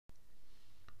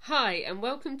Hi and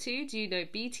welcome to Do You Know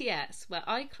BTS, where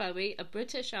I, Chloe, a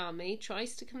British army,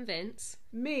 tries to convince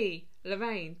me,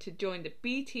 Lorraine, to join the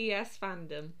BTS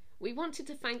fandom. We wanted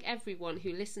to thank everyone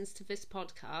who listens to this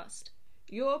podcast.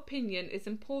 Your opinion is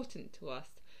important to us,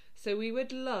 so we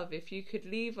would love if you could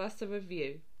leave us a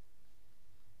review.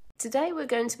 Today we're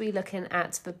going to be looking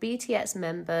at the BTS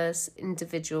members'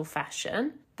 individual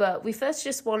fashion. But we first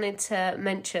just wanted to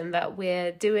mention that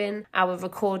we're doing our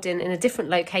recording in a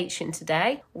different location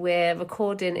today. We're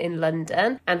recording in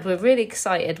London and we're really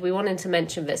excited. We wanted to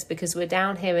mention this because we're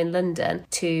down here in London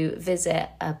to visit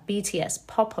a BTS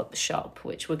pop-up shop,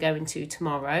 which we're going to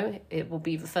tomorrow. It will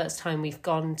be the first time we've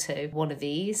gone to one of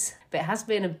these. But it has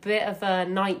been a bit of a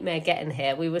nightmare getting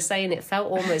here. We were saying it felt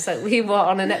almost like we were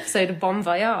on an episode of Bon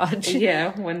Voyage.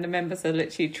 Yeah, when the members are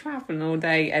literally travelling all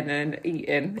day and then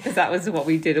eating, because that was what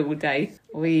we did all day.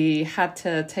 We had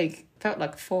to felt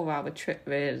like a 4-hour trip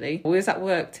really. We was at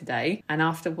work today and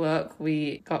after work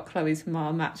we got Chloe's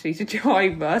mum actually to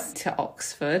drive us to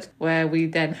Oxford, where we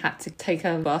then had to take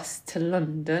a bus to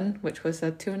London, which was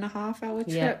a 2.5-hour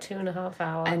trip. Yeah, 2.5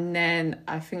 hours. And then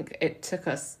I think it took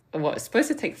us, well, it's supposed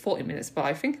to take 40 minutes, but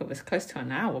I think it was close to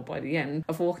an hour by the end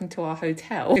of walking to our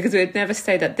hotel, because we had never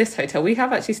stayed at this hotel. We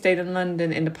have actually stayed in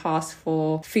London in the past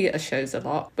for theatre shows a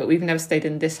lot, but we've never stayed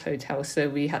in this hotel, so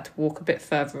we had to walk a bit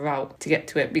further out to get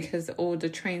to it because all the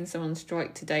trains are on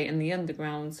strike today and the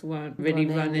undergrounds weren't really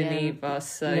running either,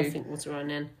 so nothing was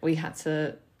running. We had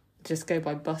to just go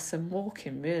by bus and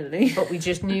walking really. But we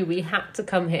just knew we had to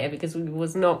come here because we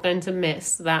was not going to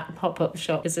miss that pop-up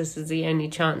shop, because this is the only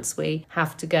chance we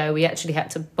have to go. We actually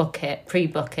had to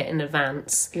pre-book it in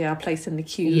advance. Yeah, place in the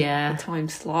queue, the time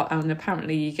slot, and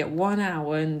apparently you get 1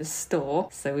 hour in the store,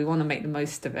 so we want to make the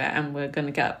most of it, and we're going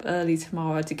to get up early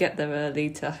tomorrow to get there early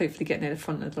to hopefully get near the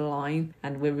front of the line,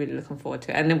 and we're really looking forward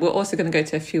to it. And then we're also going to go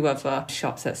to a few other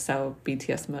shops that sell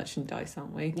BTS merchandise,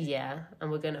 aren't we? Yeah, and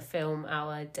we're going to film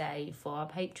our day for our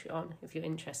Patreon if you're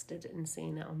interested in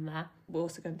seeing it on there. We're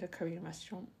also going to a Korean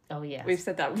restaurant. Oh yeah, we've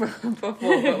said that before,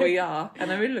 but we are,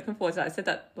 and I'm really looking forward to that. I said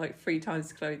that like 3 times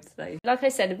to Chloe today. Like I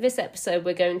said, in this episode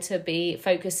we're going to be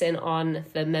focusing on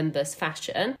the members'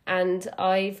 fashion, and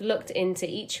I've looked into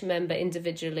each member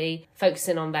individually,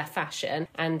 focusing on their fashion,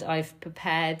 and I've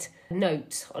prepared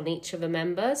notes on each of the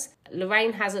members.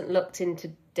 Lorraine hasn't looked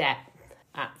into depth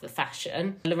at the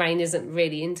fashion. Lorraine isn't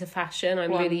really into fashion.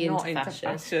 I'm really not into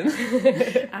fashion.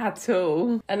 At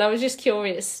all. And I was just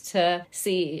curious to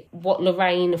see what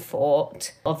Lorraine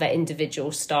thought of their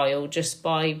individual style, just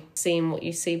by seeing what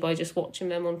you see by just watching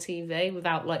them on TV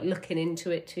without like looking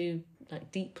into it too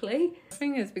deeply. The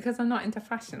thing is, because I'm not into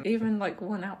fashion, even like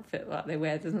one outfit that they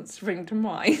wear doesn't spring to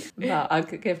mind. But I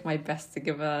could give my best to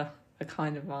give a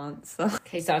kind of answer.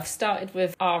 Okay, so I've started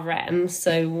with RM.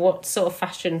 So what sort of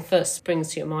fashion first springs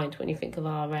to your mind when you think of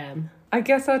RM? I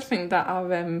guess I'd think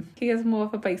that he has more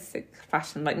of a basic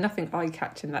fashion, like nothing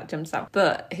eye-catching that jumps out.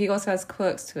 But he also has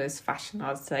quirks to his fashion,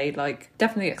 I'd say, like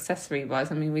definitely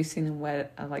accessory-wise. I mean, we've seen him wear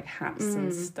like hats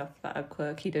and stuff that are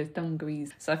quirky, those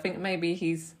dungarees. So I think maybe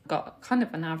he's got kind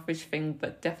of an average thing,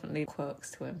 but definitely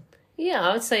quirks to him. Yeah,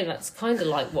 I would say that's kind of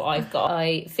like what I've got.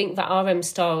 I think that RM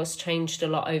style has changed a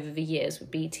lot over the years with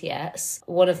BTS.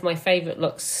 One of my favourite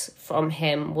looks from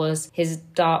him was his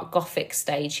dark gothic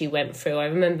stage he went through. I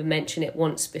remember mentioning it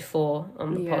once before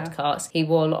on the podcast. He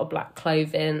wore a lot of black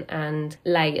clothing and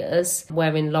layers,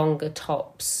 wearing longer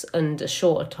tops under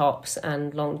shorter tops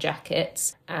and long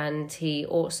jackets. And he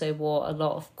also wore a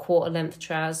lot of quarter-length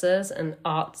trousers and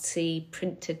artsy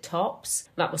printed tops.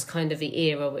 That was kind of the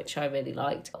era which I really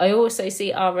liked. I also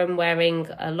see RM wearing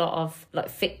a lot of like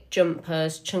thick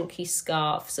jumpers, chunky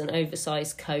scarves and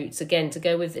oversized coats, again to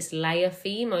go with this layer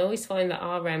theme. I always find that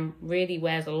RM really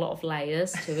wears a lot of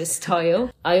layers to his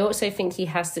style. I also think he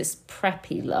has this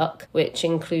preppy look, which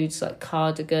includes like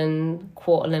cardigan,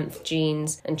 quarter-length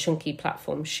jeans and chunky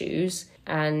platform shoes.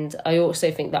 And I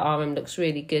also think that RM looks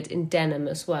really good in denim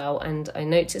as well. And I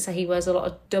noticed that he wears a lot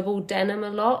of double denim a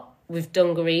lot with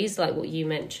dungarees, like what you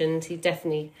mentioned. He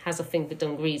definitely has a thing for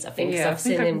dungarees, I think. Yeah, I've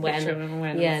seen him wear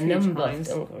a number of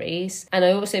dungarees. And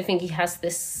I also think he has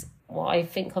this, what I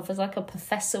think of as like a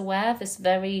professor wear, this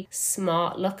very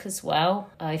smart look as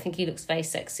well. I think he looks very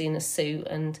sexy in a suit,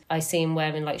 and I see him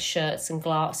wearing like shirts and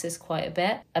glasses quite a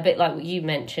bit like what you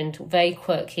mentioned, very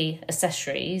quirky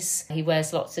accessories. He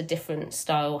wears lots of different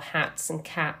style hats and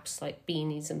caps, like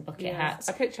beanies and bucket hats.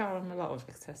 I picture him a lot of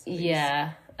accessories.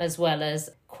 Yeah, as well as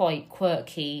quite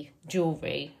quirky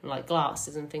jewellery, like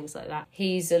glasses and things like that.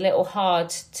 He's a little hard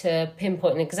to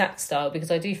pinpoint an exact style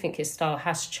because I do think his style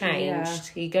has changed.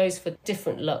 He goes for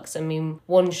different looks. I mean,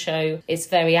 one show it's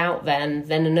very out there, and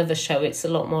then another show it's a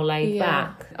lot more laid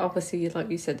back. Obviously, like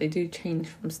you said, they do change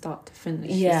from start to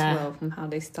finish as well, from how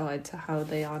they started to how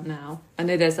they are now. I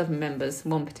know there's other members,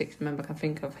 one particular member I can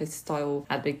think of, his style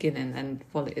at the beginning and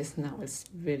what it is now is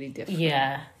really different.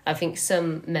 Yeah, I think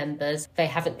some members, they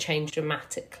haven't changed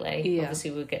dramatically.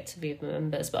 Obviously, we'll get to the other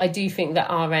members, but I do think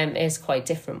that RM is quite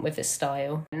different with his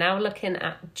style. Now looking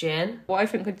at Jin. What I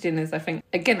think with Jin is, I think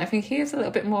he is a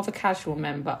little bit more of a casual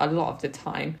member a lot of the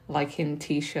time, like in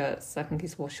t-shirts. I think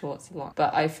he's wore shorts a lot,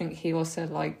 but I think he also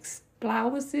likes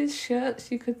blouses,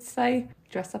 shirts, you could say,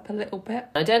 dress up a little bit.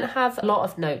 I don't have a lot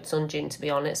of notes on Jin, to be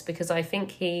honest, because I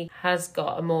think he has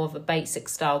got a more of a basic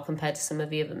style compared to some of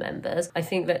the other members. I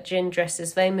think that Jin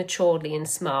dresses very maturely and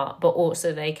smart, but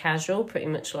also very casual, pretty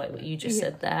much like what you just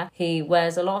said there. He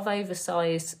wears a lot of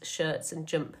oversized shirts and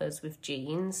jumpers with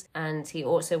jeans, and he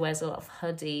also wears a lot of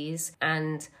hoodies,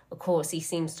 and of course he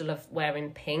seems to love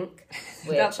wearing pink.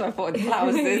 Which, that's what I thought the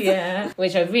blouses.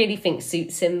 Which I really think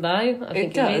suits him though. I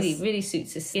think it really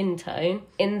suits his skin tone.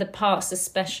 In the past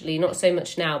especially, not so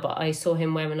much now, but I saw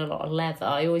him wearing a lot of leather.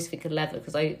 I always think of leather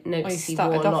because I noticed he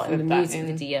wore a lot in the music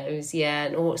videos. Yeah,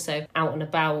 and also out and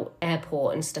about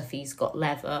airport and stuff he's got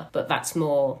leather, but that's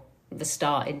more the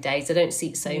starting days. I don't see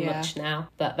it so much now,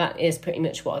 but that is pretty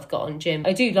much what I've got on Jim.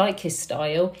 I do like his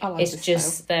style. It's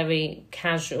just very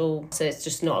casual, so it's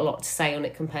just not a lot to say on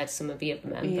it compared to some of the other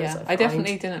members. I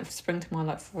definitely didn't spring to mind,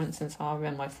 like for instance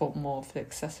RM, I thought more of the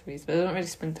accessories, but it doesn't really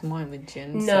spring to mind with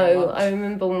Jin. No, I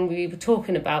remember when we were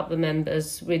talking about the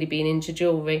members really being into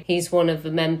jewellery, he's one of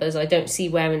the members I don't see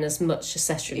wearing as much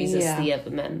accessories as the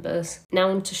other members.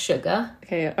 Now on to Sugar.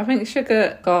 Okay, I think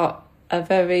Sugar got a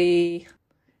very...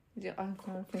 I'm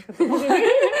trying to think of the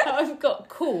word. I've got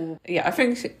cool. Yeah, I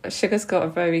think Sugar's got a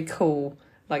very cool,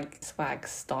 like, swag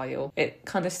style. It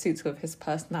kind of suits with his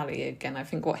personality again. I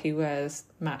think what he wears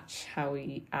match how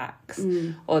he acts.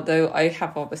 Although I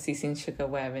have obviously seen Sugar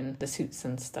wearing the suits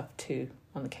and stuff too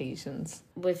on occasions.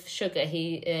 With Sugar,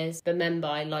 he is the member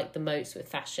I like the most with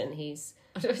fashion. He's,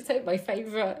 I don't say my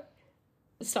favourite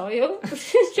style.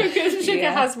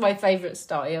 Sugar has my favourite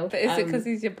style. But is it because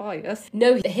he's your bias?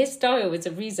 No, his style is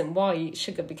a reason why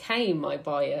Sugar became my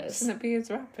bias. Shouldn't it be his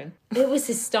rapping? It was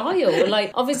his style. Like,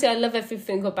 obviously I love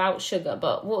everything about Sugar,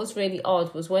 but what was really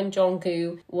odd was when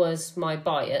Jungkook was my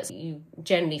bias, you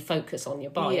generally focus on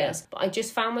your bias. But I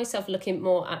just found myself looking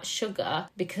more at Sugar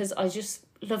because I just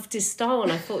loved his style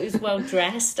and I thought he was well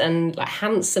dressed and like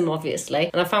handsome,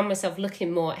 obviously, and I found myself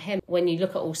looking more at him. When you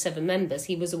look at all 7 members,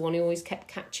 he was the one who always kept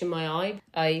catching my eye.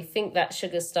 I think that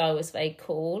Sugar's style was very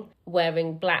cool.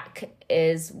 Wearing black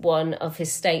is one of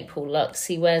his staple looks.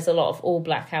 He wears a lot of all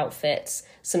black outfits,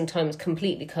 sometimes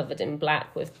completely covered in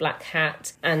black with black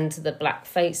hat and the black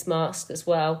face mask as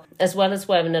well as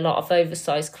wearing a lot of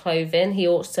oversized clothing. He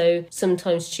also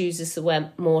sometimes chooses to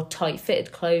wear more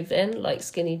tight-fitted clothing like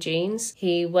skinny jeans.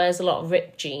 He wears a lot of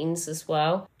ripped jeans as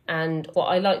well. And what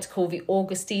I like to call the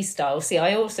Augusty style. See,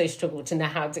 I also struggle to know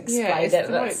how to explain it. Yeah, it's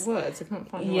the right words. I couldn't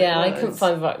find the right words. I couldn't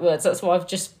find the right words. That's why I've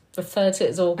just referred to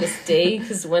it as Augusty,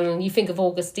 because when you think of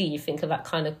Augusty, you think of that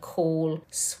kind of cool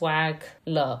swag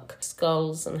look.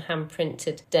 Skulls and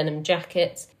hand-printed denim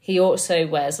jackets. He also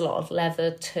wears a lot of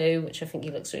leather too, which I think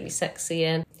he looks really sexy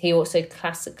in. He also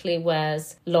classically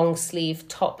wears long sleeve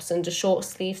tops and short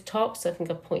sleeve tops. I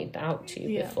think I've pointed that out to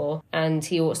you before. And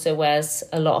he also wears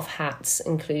a lot of hats,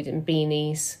 including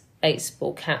beanies,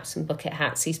 baseball caps and bucket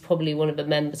hats. He's probably one of the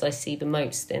members I see the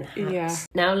most in hats. Yeah.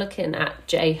 Now looking at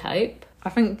J-Hope. I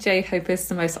think J-Hope is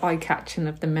the most eye-catching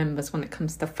of the members when it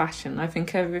comes to fashion. I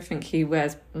think everything he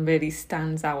wears really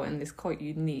stands out and is quite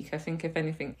unique. I think, if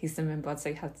anything, he's the member I'd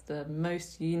say has the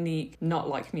most unique, not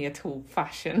like me at all,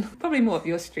 fashion. Probably more up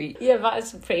your street. Yeah,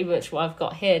 that's pretty much what I've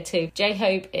got here too.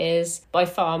 J-Hope is by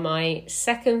far my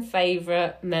second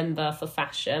favourite member for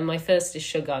fashion. My first is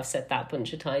Sugar, I've said that a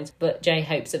bunch of times, but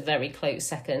J-Hope's a very close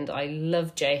second. I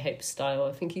love J-Hope's style.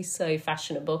 I think he's so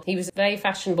fashionable. He was very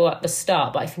fashionable at the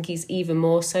start, but I think he's even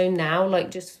more so now.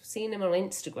 Like, just seeing him on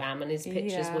Instagram and his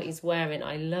pictures, what he's wearing,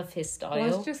 I love his style. Well,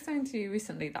 I was just saying to you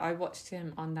recently that I watched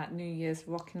him on that New Year's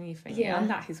Rockin' E thing. Yeah. And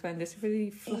that he's wearing this really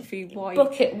fluffy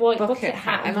bucket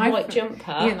hat and white jumper.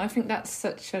 Yeah, and I think that's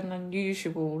such an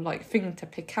unusual thing to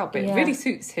pick out, but it really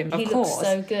suits him, of course. Looks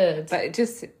so good. But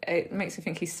it makes me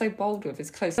think he's so bold with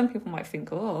his clothes. Some people might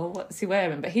think, oh, what's he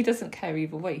wearing? But he doesn't care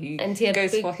either way. He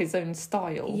goes for his own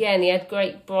style. Yeah, and he had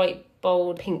great bright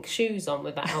bold pink shoes on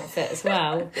with that outfit as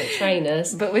well, the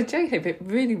trainers. But with J-Hope, it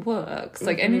really works.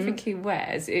 Like anything he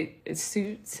wears, it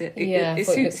suits it. It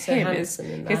suits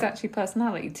him. His actually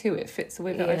personality too. It fits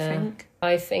with it, I think.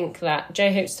 I think that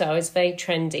J-Hope's style is very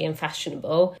trendy and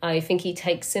fashionable. I think he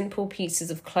takes simple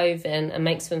pieces of clothing and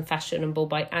makes them fashionable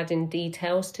by adding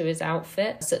details to his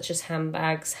outfit, such as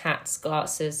handbags, hats,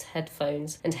 glasses,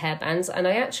 headphones and hairbands. And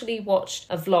I actually watched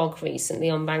a vlog recently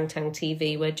on Bangtan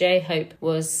TV where J-Hope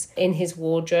was in his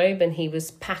wardrobe and he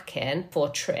was packing for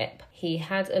a trip. He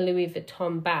had a Louis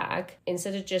Vuitton bag.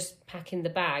 Instead of just packing the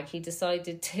bag, he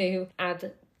decided to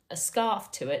add a scarf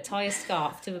to it, tie a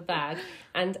scarf to the bag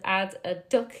and add a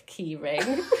duck key ring,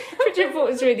 which I thought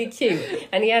was really cute.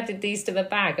 And he added these to the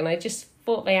bag and I just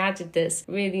thought they added this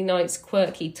really nice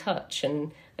quirky touch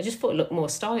and I just thought it looked more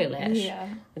stylish. Yeah.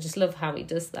 I just love how he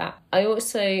does that. I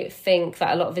also think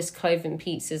that a lot of his clothing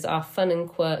pieces are fun and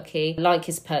quirky, like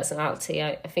his personality.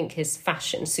 I think his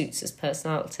fashion suits his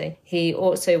personality. He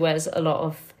also wears a lot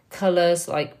of colours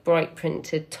like bright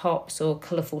printed tops or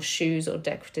colourful shoes or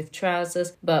decorative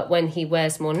trousers, but when he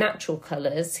wears more natural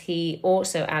colours he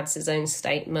also adds his own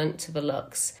statement to the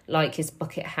looks, like his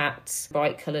bucket hats,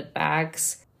 bright coloured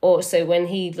bags. Also when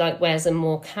he wears a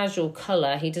more casual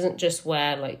colour, he doesn't just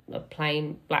wear like a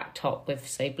plain black top with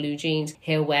say blue jeans.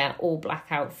 He'll wear all black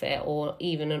outfit or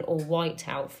even an all white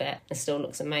outfit and still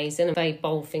looks amazing. A very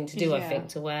bold thing to do, I think,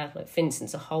 to wear, like for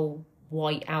instance, a whole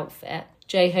white outfit.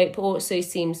 J-Hope also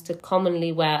seems to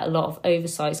commonly wear a lot of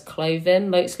oversized clothing,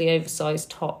 mostly oversized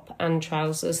top and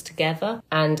trousers together.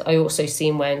 And I also see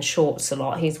him wearing shorts a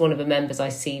lot. He's one of the members I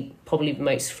see probably the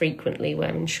most frequently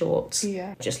wearing shorts.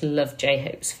 Yeah. I just love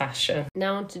J-Hope's fashion.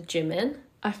 Now on to Jimin.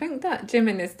 I think that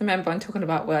Jimin is the member I'm talking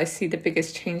about where I see the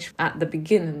biggest change at the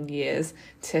beginning years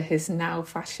to his now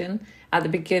fashion. At the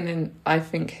beginning, I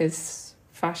think his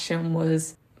fashion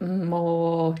was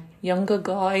more younger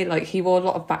guy, like he wore a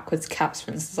lot of backwards caps,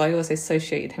 for instance. I always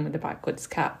associated him with the backwards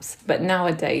caps, but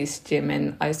nowadays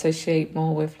Jimin I associate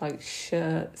more with like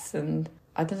shirts and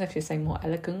I don't know if you're saying more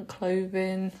elegant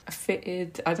clothing,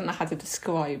 fitted. I don't know how to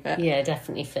describe it. Yeah,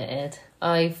 definitely fitted.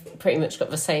 I've pretty much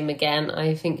got the same again.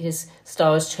 I think his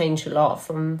style has changed a lot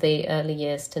from the early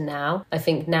years to now. I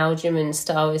think now Jimin's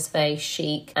style is very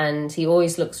chic and he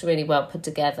always looks really well put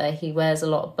together. He wears a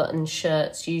lot of button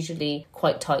shirts, usually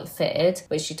quite tight fitted,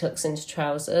 which he tucks into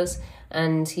trousers.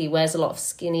 And he wears a lot of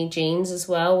skinny jeans as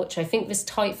well, which I think this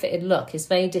tight-fitted look is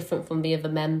very different from the other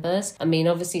members. I mean,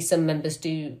 obviously some members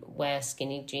do wear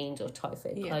skinny jeans or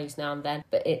tight-fitted clothes now and then,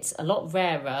 but it's a lot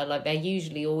rarer. Like, they're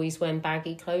usually always wearing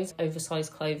baggy clothes,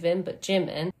 oversized clothing, but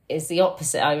Jimin is the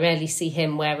opposite. I rarely see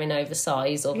him wearing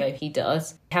oversized, although he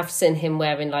does. I have seen him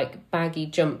wearing, like, baggy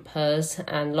jumpers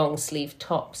and long-sleeve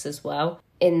tops as well.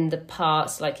 In the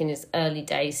past, like in his early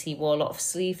days, he wore a lot of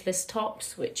sleeveless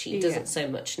tops, which he doesn't so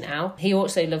much now. He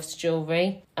also loves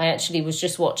jewellery. I actually was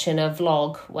just watching a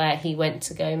vlog where he went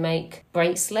to go make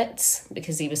bracelets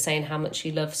because he was saying how much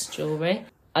he loves jewellery.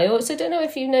 I also don't know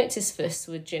if you noticed this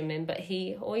with Jimin, but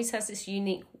he always has this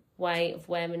unique way of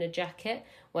wearing a jacket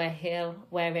where he'll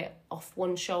wear it off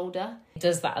one shoulder. He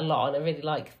does that a lot and I really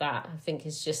like that. I think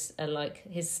it's just like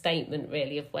his statement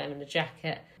really of wearing a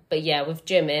jacket. But yeah, with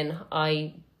Jimin,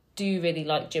 I do really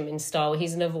like Jimin's style.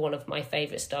 He's another one of my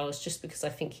favourite styles just because I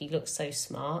think he looks so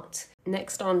smart.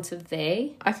 Next on to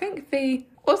V. I think V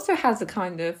also has a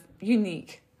kind of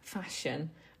unique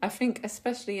fashion. I think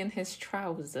especially in his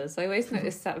trousers. I always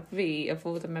notice that V, of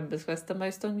all the members, wears the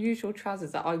most unusual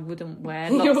trousers that I wouldn't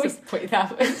wear. You always point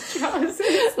out his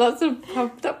trousers. Lots of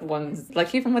puffed up ones.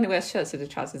 Like even when he wears shirts with the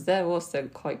trousers, they're also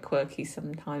quite quirky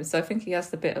sometimes. So I think he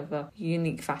has a bit of a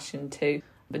unique fashion too.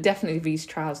 But definitely V's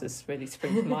trousers really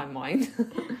spring to my mind.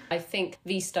 I think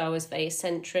V's style is very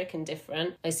eccentric and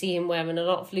different. I see him wearing a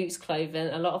lot of loose clothing,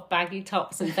 a lot of baggy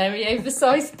tops and very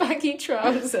oversized baggy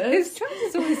trousers. His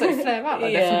trousers always like flare out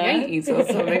like they're from the 80s or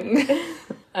something.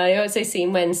 I also see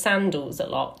him wearing sandals a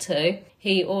lot too.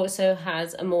 He also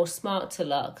has a more smarter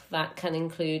look that can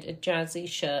include a jazzy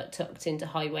shirt tucked into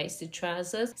high-waisted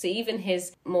trousers. So even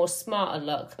his more smarter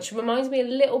look, which reminds me a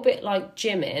little bit like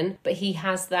Jimin, but he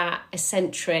has that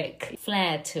eccentric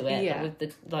flair to it with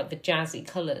the jazzy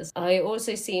colours. I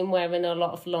also see him wearing a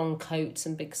lot of long coats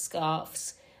and big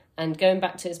scarves. And going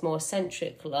back to his more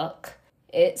eccentric look,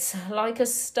 it's like a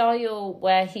style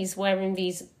where he's wearing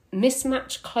these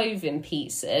mismatched clothing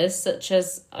pieces, such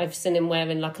as I've seen him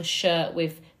wearing like a shirt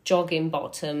with jogging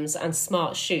bottoms and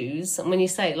smart shoes. And when you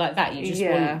say it like that, you just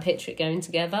wouldn't picture it going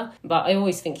together. But I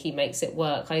always think he makes it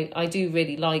work. I do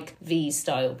really like V's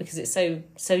style because it's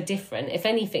so different. If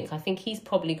anything, I think he's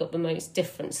probably got the most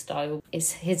different style.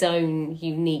 It's his own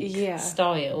unique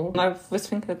style. I was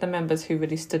thinking of the members who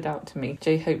really stood out to me.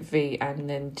 J-Hope, V, and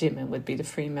then Jimin would be the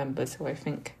three members who I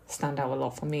think stand out a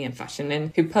lot for me in fashion,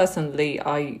 and who personally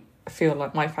I feel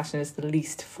like my fashion is the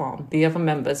least from. The other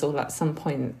members, all at some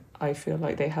point, I feel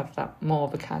like they have that more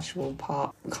of a casual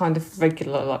part, kind of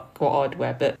regular like what I'd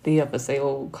wear, but the others, they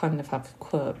all kind of have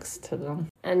quirks to them.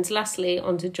 And lastly,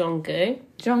 on to Jungkook.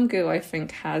 Jungkook, I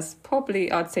think, has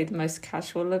probably, I'd say, the most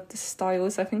casual of the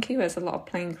styles. I think he wears a lot of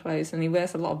plain clothes and he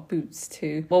wears a lot of boots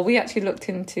too. Well, we actually looked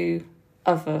into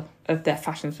other of their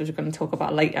fashions, which we're going to talk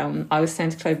about later. I was saying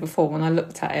to Chloe before, when I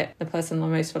looked at it, the person I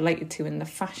most related to in the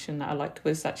fashion that I liked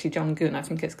was actually Jungkook, and I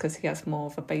think it's because he has more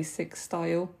of a basic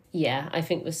style. Yeah, I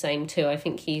think the same too. I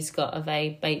think he's got a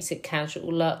very basic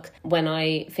casual look. When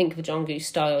I think of Jungkook's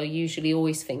style, I usually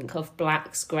always think of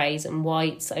blacks, greys and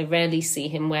whites. I rarely see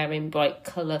him wearing bright,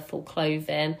 colourful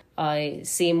clothing. I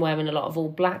see him wearing a lot of all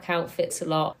black outfits a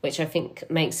lot, which I think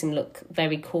makes him look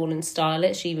very cool and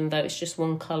stylish, even though it's just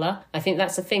one colour. I think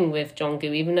that's the thing with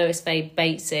Jungkook, even though it's very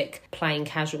basic, plain,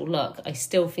 casual look, I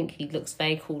still think he looks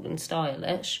very cool and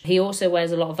stylish. He also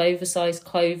wears a lot of oversized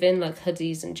clothing, like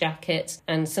hoodies and jackets,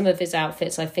 and some of his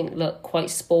outfits I think look quite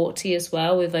sporty as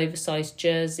well, with oversized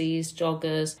jerseys,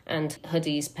 joggers and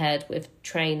hoodies paired with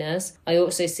trainers. I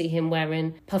also see him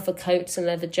wearing puffer coats and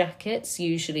leather jackets,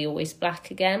 usually always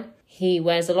black again. He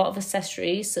wears a lot of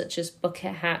accessories such as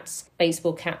bucket hats,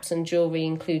 baseball caps and jewellery,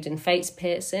 including face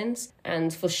piercings.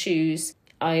 And for shoes,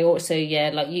 I also,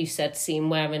 like you said, see him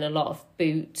wearing a lot of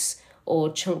boots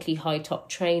or chunky high-top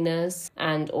trainers.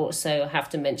 And also I have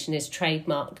to mention his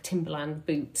trademark Timberland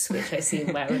boots, which I see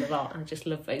him wearing a lot. I just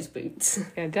love those boots.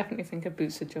 Yeah, definitely think of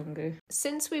boots with Jungkook.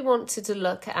 Since we wanted to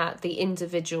look at the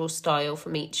individual style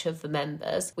from each of the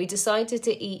members, we decided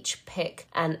to each pick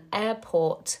an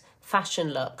airport fashion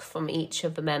look from each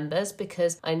of the members,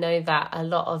 because I know that a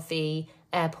lot of the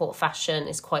airport fashion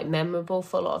is quite memorable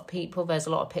for a lot of people. There's a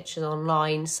lot of pictures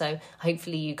online, so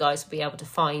hopefully you guys will be able to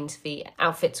find the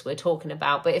outfits we're talking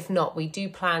about. But if not, we do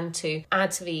plan to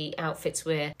add to the outfits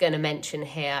we're going to mention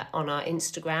here on our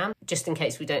Instagram, just in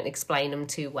case we don't explain them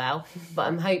too well. But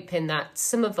I'm hoping that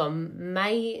some of them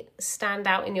may stand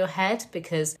out in your head,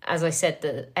 because as I said,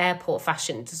 the airport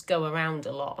fashion does go around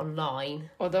a lot online.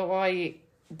 Although I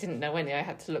didn't know any, I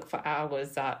had to look for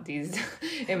hours at these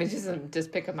images and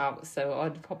just pick them out, so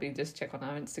I'd probably just check on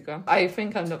our Instagram. I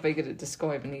think I'm not very good at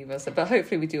describing either, but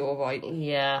hopefully we do all right.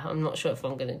 Yeah, I'm not sure if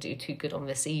I'm going to do too good on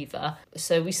this either.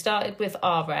 So we started with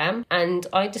RM, and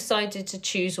I decided to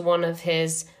choose one of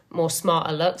his more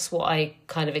smarter looks, what I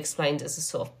kind of explained as a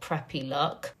sort of preppy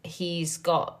look. He's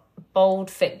got bold,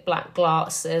 thick black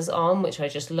glasses on, which I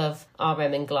just love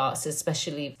RM in glasses,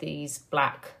 especially these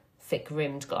black thick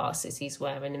rimmed glasses he's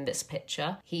wearing in this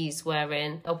picture. He's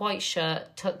wearing a white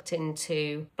shirt tucked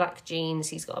into black jeans.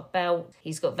 He's got a belt.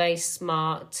 He's got very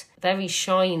smart, very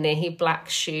shiny black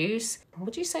shoes.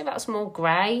 Would you say that's more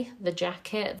grey, the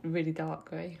jacket? Really dark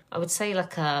grey. I would say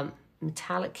like a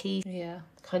metallic-y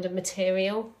kind of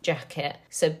material jacket.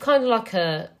 So kind of like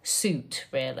a suit,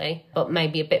 really, but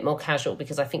maybe a bit more casual,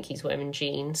 because I think he's wearing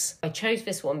jeans. I chose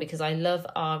this one because I love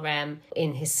RM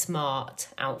in his smart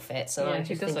outfits, and I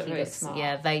just think he looks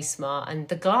smart. Very smart. And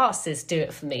the glasses do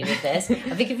it for me with this. I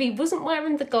think if he wasn't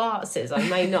wearing the glasses, I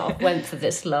may not have went for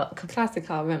this look. Classic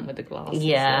RM with the glasses.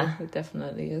 Yeah, so it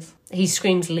definitely is. He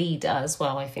screams leader as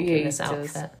well, I think, in this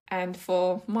outfit. And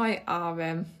for my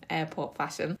RM airport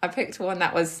fashion, I picked one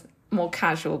that was more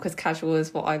casual, because casual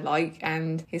is what I like,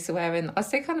 and he's wearing, I'd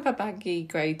say, kind of a baggy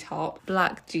grey top,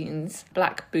 black jeans,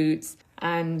 black boots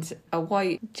and a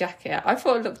white jacket. I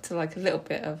thought it looked like a little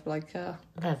bit of like a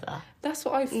leather. That's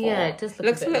what I thought. Yeah, it does look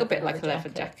looks a little bit like a leather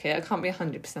jacket. I can't be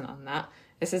 100% on that.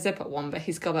 It's a zip-up one, but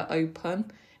he's got it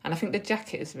open, and I think the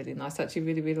jacket is really nice. I actually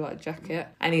really, really like the jacket.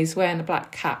 And he's wearing a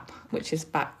black cap, which is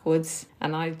backwards,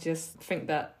 and I just think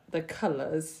that the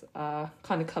colours are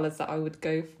kind of colours that I would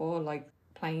go for, like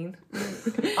plain.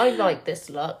 I like this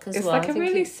look as it's well. It's like a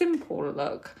really simple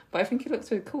look, but I think it looks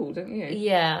really cool, don't you?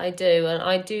 Yeah, I do. And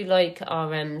I do like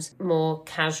RM's more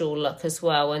casual look as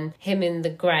well. And him in the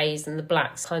greys and the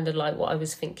blacks, kind of like what I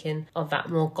was thinking of,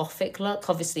 that more gothic look.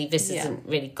 Obviously, this isn't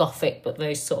really gothic, but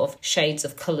those sort of shades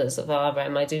of colours of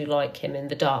RM, I do like him in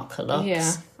the darker looks.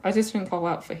 Yeah. I just think our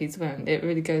outfit he's wearing, it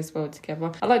really goes well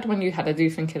together. I liked the one you had. I do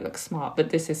think it looks smart,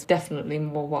 but this is definitely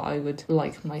more what I would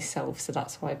like myself, so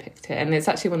that's why I picked it. And it's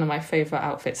actually one of my favourite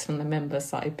outfits from the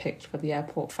members that I picked for the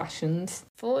airport fashions.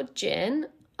 For Jin,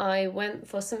 I went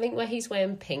for something where he's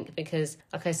wearing pink because,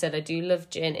 like I said, I do love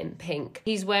Jin in pink.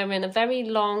 He's wearing a very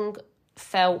long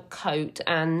felt coat,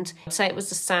 and I'd say it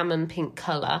was a salmon pink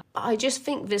colour. I just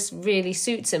think this really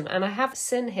suits him, and I have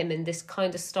seen him in this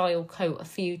kind of style coat a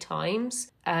few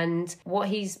times. And what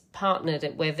he's partnered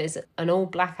it with is an all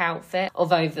black outfit,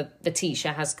 although the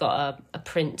t-shirt has got a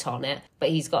print on it, but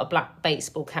he's got a black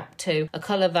baseball cap too, a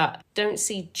colour that don't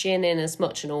see Jin in as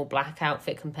much, an all black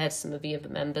outfit compared to some of the other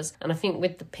members. And I think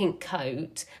with the pink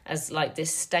coat as like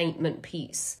this statement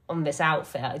piece on this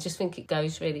outfit, I just think it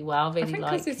goes really well. Really like him. I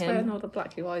think because he's wearing all the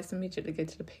black, your eyes immediately go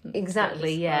to the pink.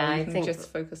 Exactly, yeah. I think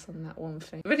just focus on that one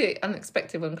thing. Really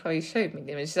unexpected when Chloe showed me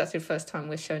the image. That's the first time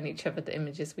we're showing each other the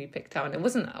images we picked out, and it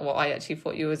wasn't what I actually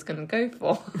thought you was going to go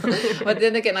for. But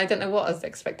then again, I don't know what I was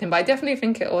expecting, but I definitely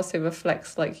think it also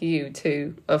reflects like you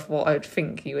too of what I would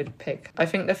think you would pick. I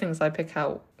think the things I pick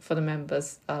out for the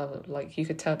members are like, you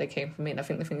could tell they came from me, and I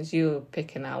think the things you were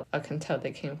picking out, I can tell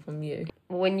they came from you.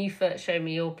 When you first showed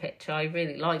me your picture, I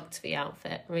really liked the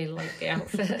outfit.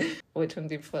 Which one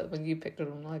do you prefer, when you picked the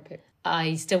one I picked?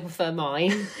 I still prefer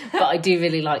mine, but I do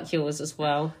really like yours as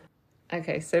well.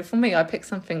 Okay, so for me, I picked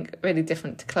something really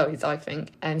different to Chloe's, I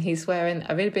think. And he's wearing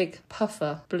a really big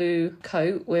puffer blue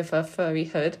coat with a furry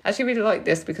hood. I actually really like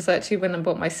this because I actually went and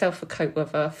bought myself a coat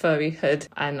with a furry hood.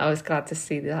 And I was glad to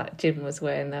see that Jim was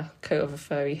wearing a coat with a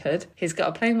furry hood. He's got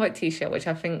a plain white t-shirt, which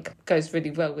I think goes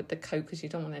really well with the coat because you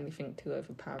don't want anything too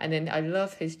overpowering. And then I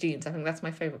love his jeans. I think that's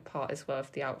my favourite part as well of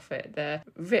the outfit. They're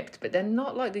ripped, but they're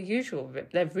not like the usual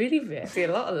ripped. They're really ripped. See,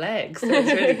 a lot of legs, so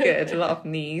it's really good. A lot of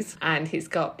knees. And he's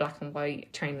got black and white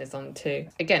trainers on too.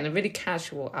 Again, a really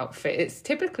casual outfit. It's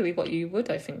typically what you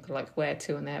would, I think, like wear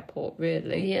to an airport,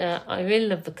 really. Yeah, I really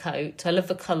love the coat. I love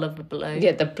the colour of the blue.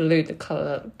 Yeah, the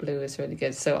colour blue is really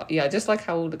good. So yeah, I just like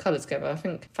how all the colours go. I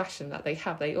think fashion that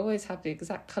they always have the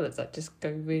exact colours that just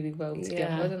go really well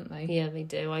together, don't they? Yeah, they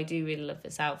do. I do really love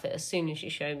this outfit. As soon as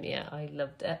you showed me it, I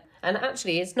loved it. And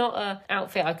actually, it's not an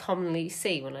outfit I commonly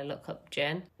see when I look up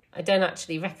Jen. I don't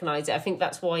actually recognise it. I think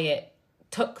that's why it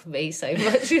took me so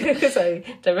much because I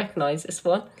don't recognise this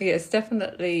one. Yeah, it's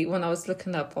definitely, when I was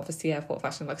looking up obviously airport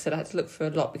fashion, like I said, I had to look through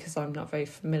a lot because I'm not very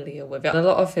familiar with it. And a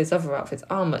lot of his other outfits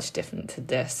are much different to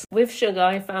this. With Sugar,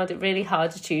 I found it really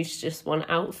hard to choose just one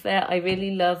outfit. I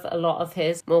really love a lot of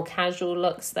his more casual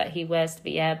looks that he wears to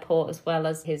the airport, as well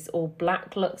as his all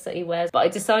black looks that he wears. But I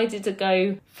decided to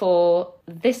go for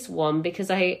this one because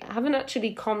I haven't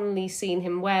actually commonly seen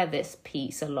him wear this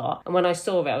piece a lot. And when I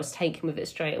saw it, I was taken with it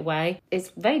straight away.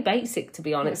 It's very basic, to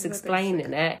be honest,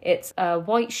 explaining it. It's a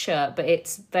white shirt, but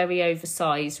it's very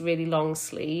oversized, really long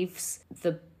sleeves.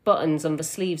 The buttons on the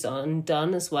sleeves are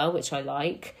undone as well, which I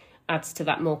like. Adds to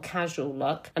that more casual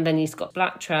look. And then he's got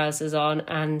black trousers on,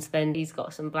 and then he's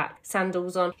got some black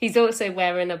sandals on. He's also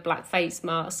wearing a black face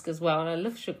mask as well, and I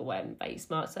love Sugar wearing face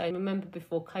masks. I remember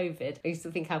before COVID, I used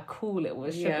to think how cool it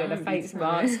was, Sugar in a face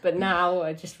mask, but now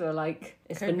I just feel like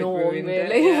it's the norm,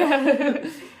 really. Yeah.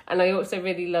 And I also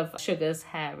really love Sugar's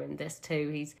hair in this too.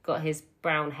 He's got his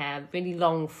brown hair, really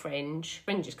long fringe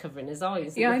is covering his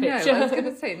eyes. Yeah, in the I picture. know. I was going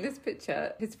to say, in this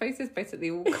picture, his face is basically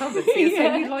all covered. So you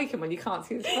say you like him when you can't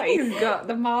see his face. He's got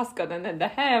the mask on and then the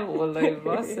hair all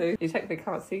over, so you technically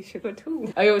can't see Sugar at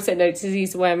all. I also noticed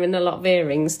he's wearing a lot of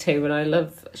earrings too, and I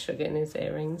love Sugar in his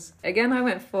earrings. Again, I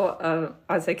went for,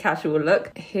 I'd say, casual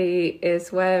look. He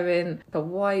is wearing a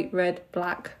white, red,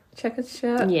 black checkered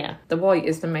shirt. Yeah. The white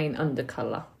is the main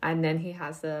undercolour. And then he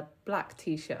has a black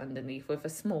t-shirt underneath with a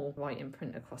small white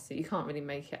imprint across it. You can't really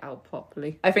make it out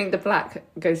properly. I think the black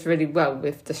goes really well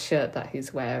with the shirt that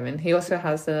he's wearing. He also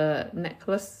has a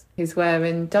necklace. He's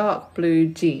wearing dark blue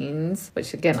jeans,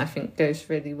 which again I think goes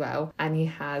really well. And he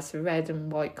has red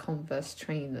and white Converse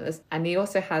trainers. And he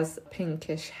also has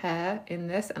pinkish hair in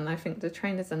this. And I think the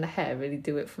trainers and the hair really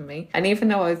do it for me. And even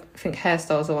though I think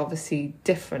hairstyles are obviously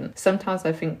different, sometimes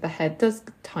I think the hair does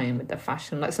tie in with the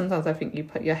fashion. Like sometimes I think you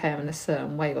put your hair in a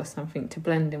certain way or something to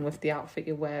blend in with the outfit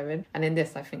you're wearing. And in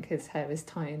this, I think his hair is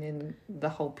tying in the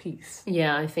whole piece.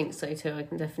 Yeah, I think so too. I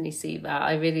can definitely see that.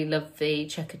 I really love the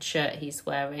checkered shirt he's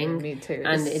wearing. Me too.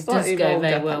 And it does go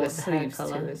very well with the hair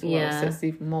colour. As well, yeah. So it's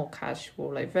even more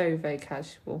casual, like very, very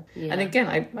casual. Yeah. And again,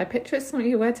 I picture it's something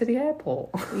you wear to the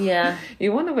airport. Yeah.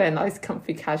 You want to wear nice,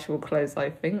 comfy, casual clothes, I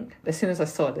think. As soon as I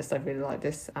saw this, I really liked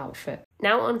this outfit.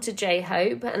 Now on to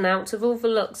J-Hope, and out of all the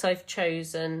looks I've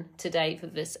chosen today for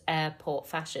this airport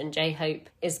fashion, J-Hope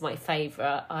is my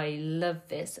favourite. I love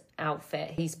this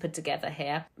outfit he's put together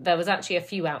here. There was actually a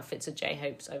few outfits of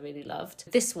J-Hope's I really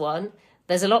loved. This one,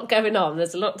 there's a lot going on,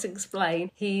 there's a lot to explain.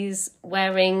 He's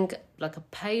wearing like a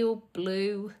pale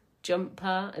blue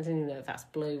jumper. I don't even know if that's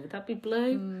blue. Would that be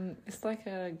blue? It's like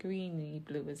a greeny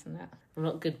blue, isn't it? I'm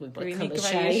not good with Greeny colour greyish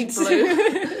shades.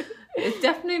 blue. It's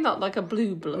definitely not like a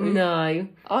blue. No.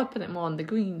 I'd put it more on the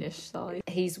greenish side.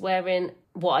 He's wearing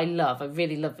what I love. I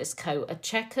really love this coat. A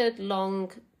checkered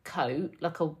long coat,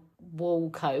 like a wool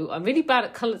coat. I'm really bad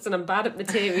at colours and I'm bad at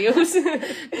materials.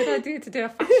 Good idea to do a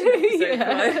fashion episode.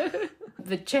 Right?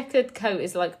 The checkered coat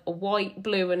is like a white,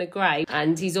 blue and a grey.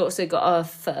 And he's also got a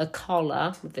fur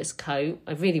collar with this coat.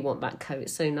 I really want that coat.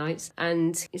 It's so nice.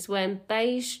 And he's wearing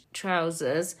beige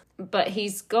trousers, but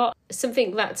he's got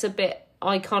something that's a bit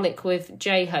iconic with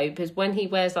J-Hope is when he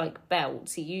wears like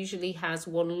belts, he usually has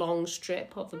one long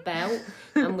strip of a belt.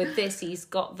 And with this, he's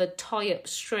got the tie-up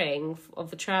string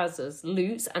of the trousers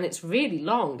loose and it's really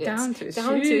long. It's down to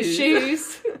his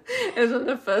shoes. It was one of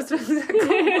the first ones that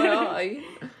caught my eye.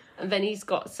 And then he's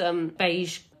got some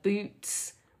beige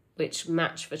boots which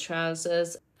match the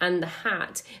trousers. And the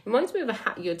hat reminds me of a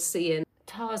hat you'd see in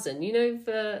Tarzan. You know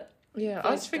the... Yeah,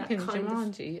 I was thinking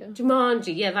Jumanji.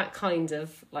 Jumanji, yeah, that kind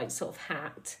of like sort of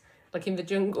hat. Like in the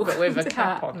jungle. But with a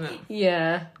cap on it.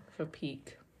 Yeah. For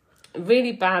peak.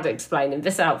 Really bad at explaining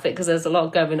this outfit because there's a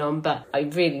lot going on, but I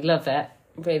really love it.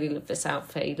 Really love this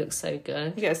outfit. He looks so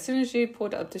good. Yeah, as soon as you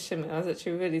pulled it up to shimmy, I was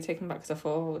actually really taken back because I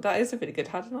thought, oh, that is a really good.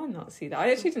 How did I not see that?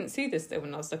 I actually didn't see this though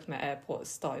when I was looking at airport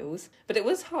styles, but it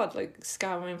was hard, like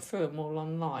scouring through them all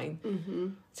online. Mm-hmm.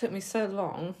 It took me so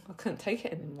long, I couldn't take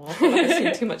it anymore. I've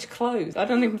seen too much clothes. I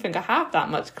don't even think I have that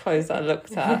much clothes that I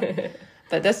looked at.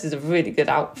 But this is a really good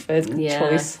outfit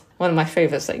choice. One of my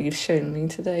favourites that you've shown me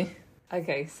today.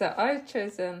 Okay, so I've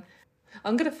chosen...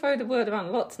 I'm going to throw the word around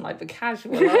a lot tonight, but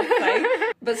casual, I'd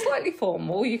say. But slightly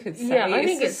formal, you could say. Yeah, I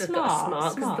think it's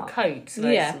smart because the coat's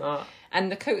very smart. And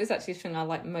the coat is actually the thing I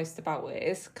like most about it.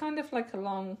 It's kind of like a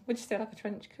long... Would you say like a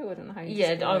trench coat? I don't know how you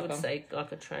describe it. Yeah, I would say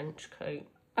like a trench coat.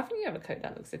 I think you have a coat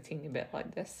that looks a teeny bit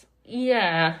like this.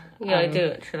 Yeah, I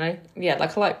do actually. Yeah,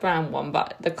 like a light brown one,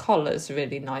 but the collar's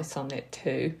really nice on it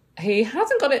too. He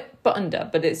hasn't got it buttoned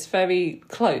up, but it's very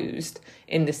closed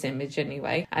in this image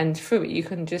anyway. And through it, you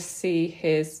can just see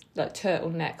his like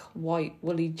turtleneck white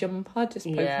woolly jumper just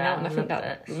poking out, and I think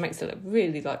that makes it look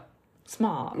really like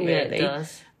smart. Really, yeah, it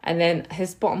does. And then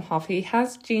his bottom half, he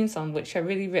has jeans on which are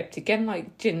really ripped. Again,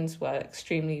 like Jin's were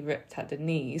extremely ripped at the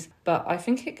knees. But I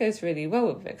think it goes really well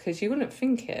with it because you wouldn't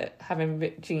think it, having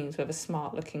ripped jeans with a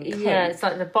smart looking coat. Yeah, it's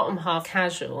like the bottom half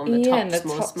casual and the top's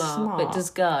more smart, but it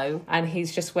does go. And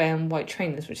he's just wearing white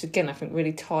trainers, which again, I think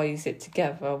really ties it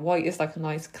together. White is like a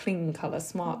nice clean colour,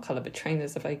 smart colour, but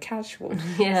trainers are very casual.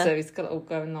 Yeah. So he's got it all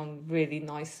going on, really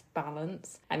nice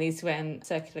balance. And he's wearing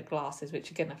circular glasses, which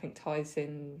again, I think ties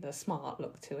in the smart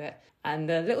look to it.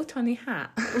 And a little tiny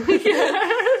hat.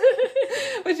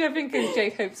 Which I think is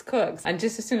J-Hope's quirks. And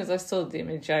just as soon as I saw the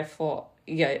image, I thought,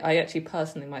 yeah, I actually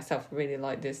personally myself really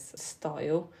like this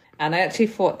style. And I actually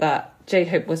thought that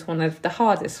J-Hope was one of the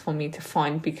hardest for me to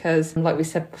find because, like we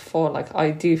said before, like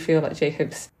I do feel like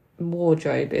J-Hope's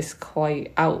wardrobe is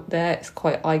quite out there. It's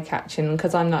quite eye-catching.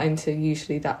 Because I'm not into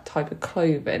usually that type of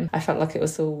clothing, I felt like it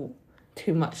was all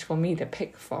too much for me to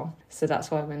pick from. So that's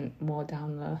why I went more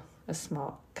down a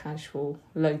smart, casual,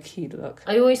 low-key look.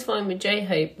 I always find with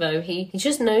J-Hope, though, he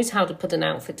just knows how to put an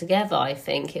outfit together, I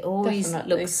think. It always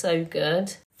looks so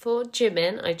good. For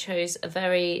Jimin, I chose a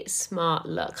very smart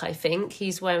look, I think.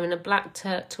 He's wearing a black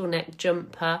turtleneck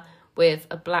jumper with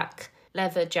a black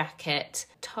leather jacket,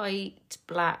 tight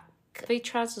black... Are they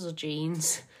trousers or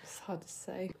jeans? It's hard to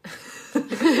say.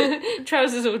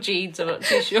 Trousers or jeans, I'm not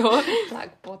too sure.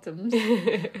 Black bottoms.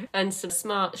 And some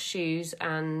smart shoes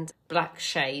and black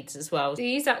shades as well.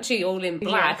 He's actually all in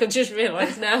black, I've just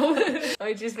realised now.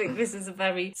 I just think this is a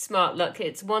very smart look.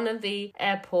 It's one of the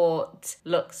airport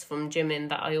looks from Jimin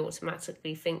that I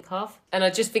automatically think of. And I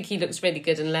just think he looks really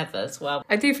good in leather as well.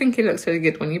 I do think he looks really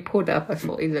good. When you pulled it up, I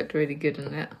thought he looked really good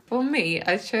in it. For me,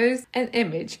 I chose an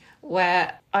image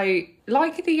where I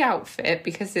like the outfit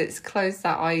because it's clothes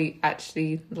that I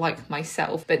actually like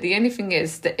myself. But the only thing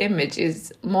is, the image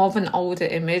is more of an older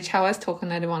image. How I was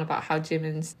talking earlier on about how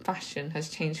Jimin's fashion has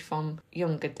changed from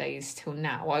younger days till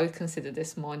now. I would consider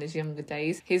this more in his younger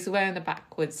days. He's wearing a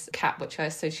backwards cap, which I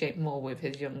associate more with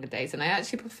his younger days. And I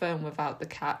actually prefer him without the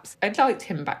caps. I liked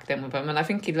him back then with them, and I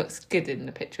think he looks good in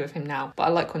the picture of him now. But I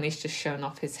like when he's just showing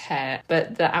off his hair.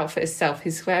 But the outfit itself,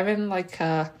 he's wearing like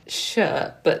a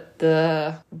shirt, but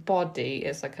the body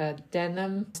is like a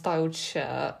denim styled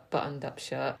shirt, buttoned up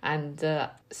shirt, and the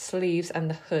sleeves and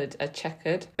the hood are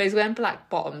checkered. But he's wearing black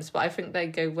bottoms, but I think they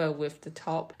go well with the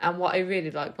top. And And what I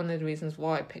really like, one of the reasons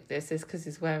why I picked this is because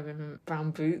he's wearing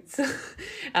brown boots.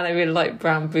 And I really like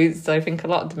brown boots. So I think a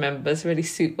lot of the members really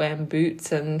suit wearing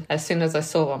boots. And as soon as I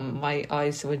saw them, my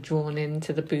eyes were drawn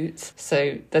into the boots.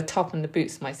 So the top and the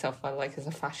boots myself, I like as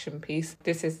a fashion piece.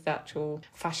 This is the actual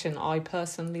fashion I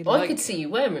personally like. I could see you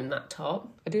wearing that top.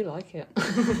 I do like it.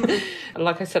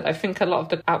 Like I said, I think a lot of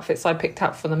the outfits I picked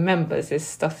out for the members is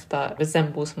stuff that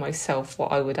resembles myself,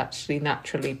 what I would actually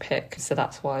naturally pick. So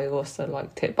that's why I also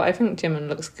liked it. But I think Jimin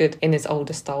looks good in his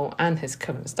older style and his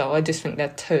current style. I just think they're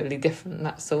totally different,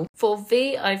 that's all. For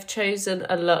V, I've chosen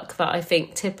a look that I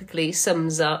think typically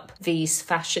sums up V's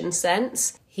fashion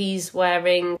sense. He's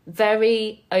wearing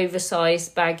very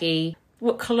oversized, baggy...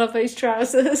 What colour are those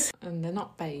trousers? And they're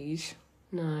not beige.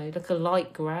 No, look a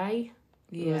light grey.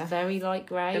 Yeah. Very light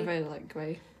grey. They're very light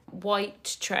grey.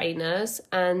 White trainers.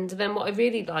 And then what I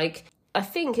really like, I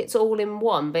think it's all in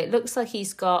one, but it looks like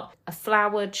he's got a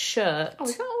flowered shirt. Oh,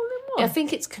 is that all in one? I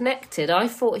think it's connected. I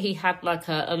thought he had like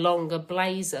a longer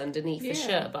blazer underneath the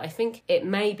shirt, but I think it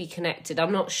may be connected.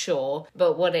 I'm not sure.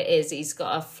 But what it is, he's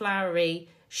got a flowery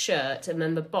shirt, and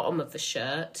then the bottom of the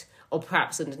shirt, or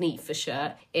perhaps underneath the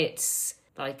shirt, it's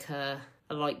like a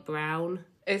light brown.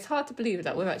 It's hard to believe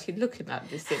that we're actually looking at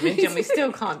this image and we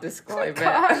still can't describe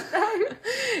it.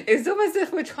 It's almost as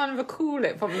if we're trying to recall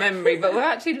it from memory, but we're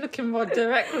actually looking more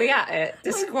directly at it,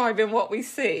 describing what we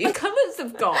see. The colours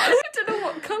have gone. I don't know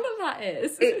what colour that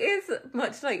is. It is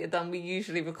much later than we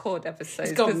usually record episodes.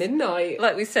 It's gone midnight.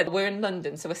 Like we said, we're in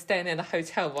London, so we're staying in a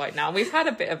hotel right now. We've had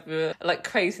a bit of a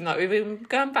crazy night. We've been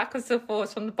going backwards and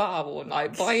forwards from the bar all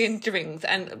night, buying drinks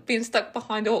and being stuck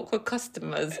behind awkward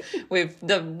customers with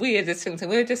the weirdest things.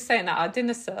 And we were just saying that our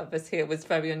dinner service here was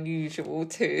very unusual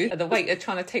too. The waiter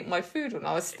trying to take my food when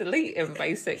I was still eating,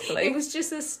 basically. It was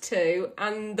just us two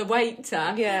and the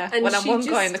waiter. Yeah, and when I'm one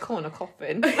guy in the corner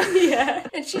coughing. Yeah,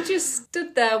 and she just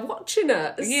stood there watching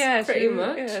us. Yeah, pretty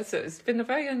much. Yeah, so it's been a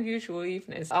very unusual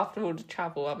evening. After all the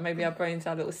travel, maybe our brains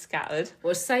are a little scattered.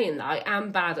 Well, saying that, I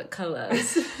am bad at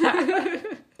colours.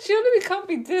 Surely we can't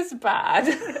be this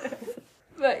bad.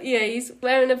 But yeah, he's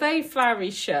wearing a very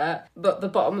flowery shirt, but the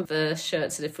bottom of the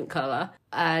shirt's a different colour.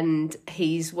 And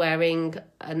he's wearing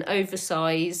an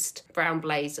oversized brown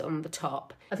blazer on the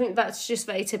top. I think that's just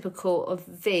very typical of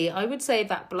V. I would say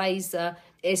that blazer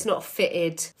is not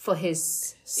fitted for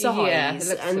his size. Yeah, it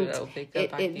looks a little bigger.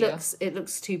 It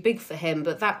looks too big for him,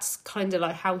 but that's kind of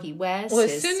like how he wears Well,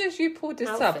 his as soon as you pulled this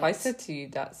outfits. up, I said to you,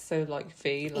 that's so like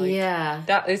V. Like, yeah.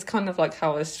 That is kind of like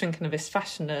how I was thinking of his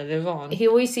fashion earlier on. He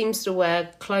always seems to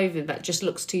wear clothing that just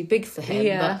looks too big for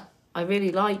him, but I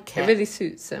really like it. It really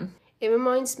suits him. It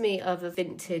reminds me of a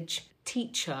vintage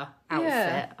teacher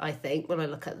outfit, I think, when I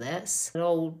look at this. An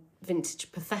old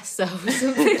vintage professor or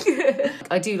something.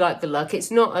 I do like the look. It's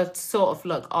not a sort of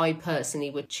look I personally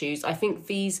would choose. I think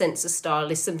V's sense of style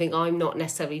is something I'm not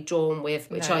necessarily drawn with,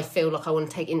 which I feel like I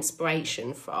want to take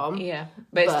inspiration from. Yeah,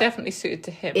 but it's definitely suited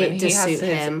to him. It and does he has suit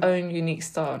his him. own unique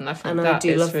style, and I think And I that do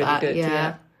is love really that, good.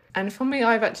 yeah. And for me,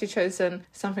 I've actually chosen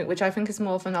something which I think is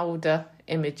more of an older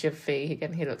image of V.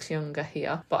 Again, he looks younger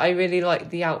here. But I really like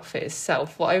the outfit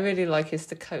itself. What I really like is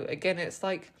the coat. Again, it's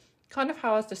like kind of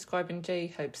how I was describing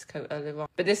J-Hope's coat earlier on.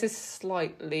 But this is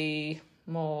slightly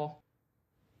more...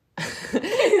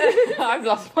 I've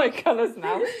lost my colours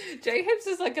now. J-Hope's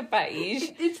is like a beige.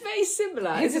 It's very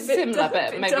similar. It's a similar,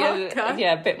 but maybe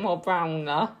a bit more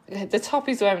browner. The top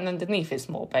he's wearing underneath is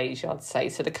more beige, I'd say,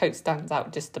 so the coat stands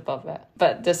out just above it.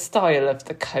 But the style of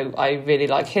the coat I really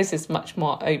like. His is much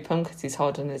more open because he's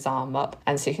holding his arm up,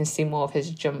 and so you can see more of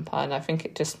his jumper, and I think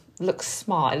it just looks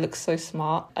smart. It looks so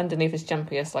smart. Underneath his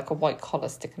jumper, he has like a white collar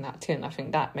sticking out too, and I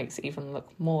think that makes it even look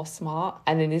more smart.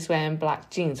 And then he's wearing black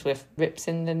jeans with rips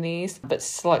in the knees, but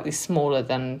slightly smaller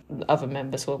than the other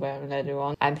members were wearing earlier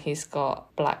on. And he's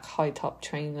got black high top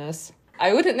trainers.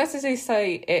 I wouldn't necessarily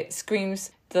say it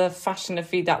screams the fashion of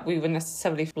V that we were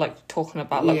necessarily like talking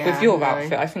about, like with your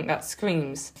outfit. I think that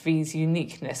screams V's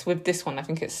uniqueness. With this one, I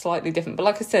think it's slightly different, but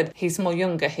like I said, he's more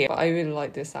younger here, but I really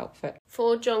like this outfit.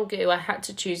 For Jungkook, I had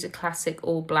to choose a classic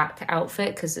all black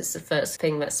outfit because it's the first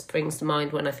thing that springs to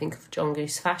mind when I think of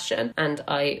Jungkook's fashion, and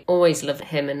I always love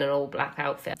him in an all black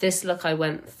outfit. This look I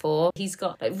went for, he's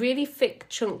got like really thick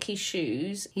chunky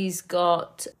shoes, he's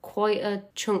got quite a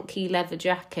chunky leather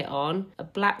jacket on, a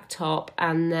black top,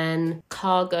 and then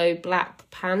cargo black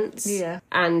pants. Yeah.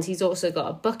 And he's also got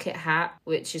a bucket hat,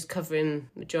 which is covering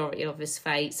majority of his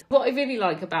face. What I really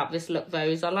like about this look, though,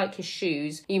 is I like his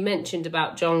shoes. You mentioned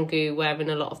about Jungkook wearing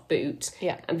a lot of boots.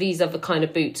 Yeah. And these are the kind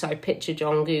of boots I picture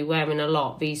Jungkook wearing a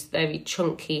lot. These very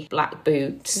chunky black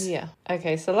boots. Yeah.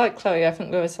 Okay, so like Chloe, I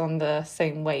think we were on the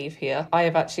same wave here. I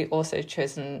have actually also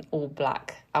chosen all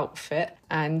black outfit,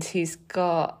 and he's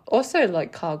got also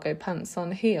like cargo pants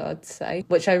on here, I'd say,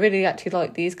 which I really actually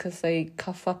like these because they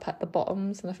cuff up at the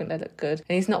bottoms and I think they look good.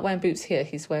 And he's not wearing boots here,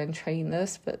 he's wearing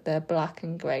trainers, but they're black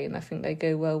and grey and I think they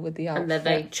go well with the outfit. And they're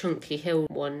very chunky heel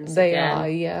ones. They are,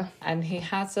 yeah. And he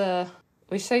has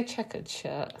we say checkered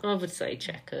shirt. I would say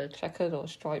checkered. Checkered or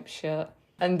striped shirt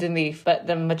underneath, but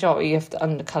the majority of the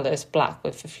undercolour is black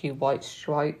with a few white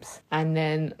stripes. And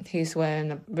then he's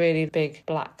wearing a really big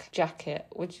black jacket.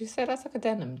 Would you say that's like a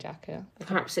denim jacket?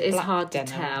 Perhaps it is hard to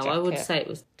tell. I would say it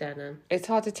was denim. It's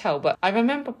hard to tell, but I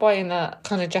remember buying a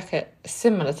kind of jacket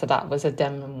similar to that, was a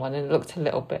denim one, and it looked a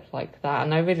little bit like that.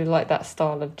 And I really like that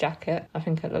style of jacket. I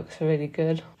think it looks really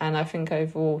good. And I think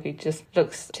overall he just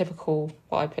looks typical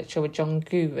what I picture with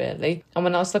Jungkook, really. And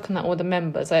when I was looking at all the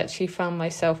members, I actually found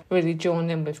myself really drawn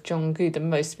in with Jungkook the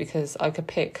most because I could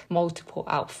pick multiple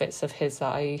outfits of his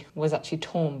that I was actually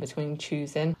torn between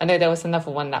choosing. I know there was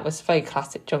another one that was very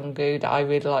classic Jungkook that I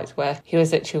really liked, where he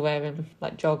was literally wearing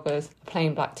like joggers, a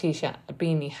plain black t-shirt, a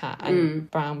beanie hat and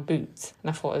brown boots, and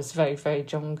I thought it was very, very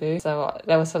Jungkook. So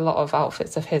there was a lot of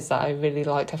outfits of his that I really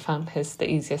liked. I found his the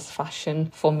easiest fashion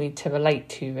for me to relate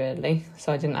to, really,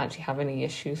 so I didn't actually have any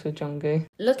issues with Jungkook.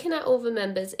 Looking at all the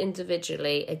members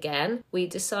individually again, we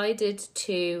decided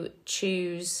to choose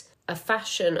a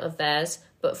fashion of theirs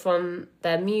but from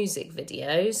their music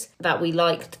videos that we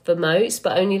liked the most,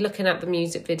 but only looking at the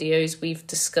music videos we've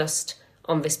discussed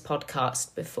on this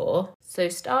podcast before. So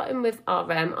starting with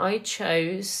RM, I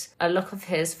chose a look of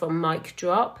his from Mic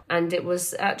Drop, and it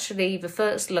was actually the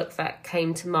first look that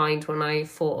came to mind when I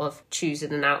thought of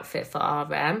choosing an outfit for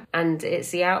RM, and it's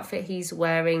the outfit he's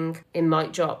wearing in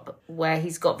Mic Drop, where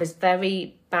he's got this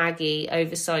very baggy,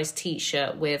 oversized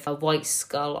t-shirt with a white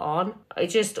skull on. I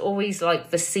just always like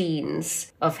the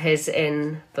scenes of his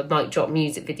in the Mic Drop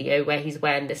music video where he's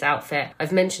wearing this outfit.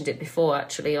 I've mentioned it before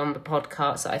actually on the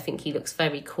podcast. I think he looks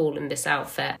very cool in this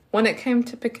outfit. When it came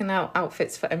to picking out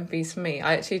outfits for MVs for me,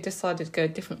 I actually decided to go a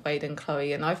different way than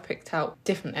Chloe, and I've picked out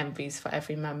different MVs for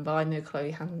every member. I know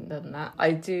Chloe hasn't done that.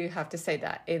 I do have to say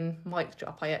that in Mic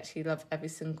Drop, I actually love every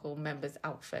single member's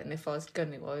outfit, and if I was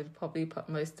going to, I would probably put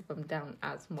most of them down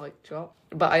as Mic Drop.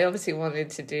 But I obviously wanted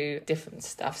to do different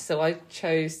stuff, so I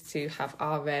chose to have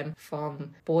RM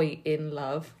from Boy in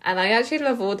Love. And I actually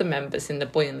love all the members in the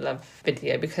Boy in Love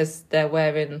video because they're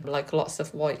wearing like lots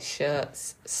of white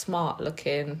shirts, smart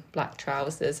looking black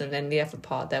trousers, and then the other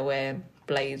part they're wearing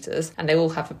blazers, and they all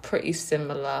have a pretty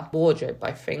similar wardrobe,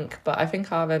 I think. But I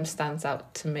think RM stands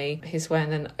out to me. He's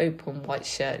wearing an open white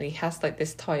shirt and he has like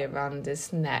this tie around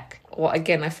his neck. What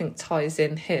again I think ties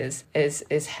in his is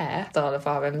hair style of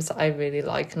RM's that I really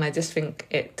like, and I just think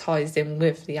it ties in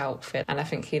with the outfit, and I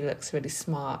think he looks really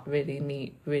smart, really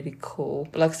neat, really cool.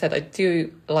 But like I said, I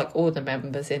do like all the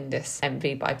members in this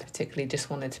MV, but I particularly just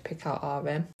wanted to pick out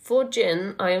RM. For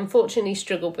Jin, I unfortunately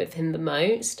struggled with him the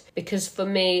most because for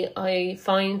me, I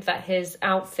find that his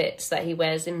outfits that he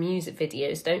wears in music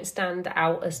videos don't stand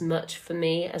out as much for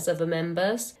me as other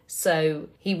members. So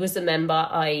he was a member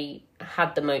I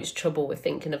had the most trouble with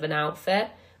thinking of an outfit,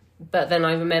 but then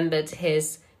I remembered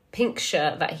his pink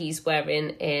shirt that he's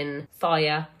wearing in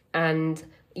Fire, and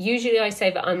usually I say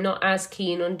that I'm not as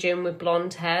keen on Jin with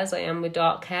blonde hair as I am with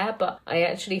dark hair, but I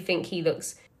actually think he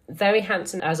looks very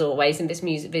handsome as always in this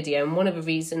music video, and one of the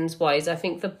reasons why is I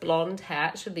think the blonde hair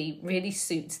actually really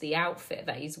suits the outfit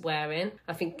that he's wearing.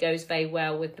 I think it goes very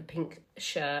well with the pink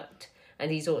shirt, and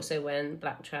he's also wearing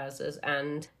black trousers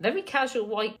and very casual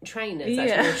white trainers,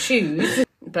 actually, shoes.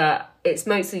 But it's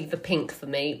mostly the pink for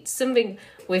me. Something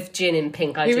with Jin in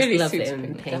pink, I just really love him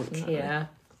in pink. Definitely. Yeah.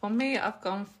 For me, I've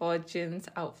gone for Jin's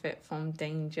outfit from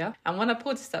Danger. And when I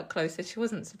pulled this up closer, she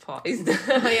wasn't surprised.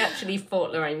 I actually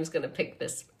thought Lorraine was going to pick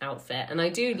this outfit, and I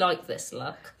do like this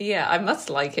look. Yeah, I must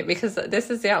like it because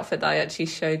this is the outfit that I actually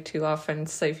showed to our friend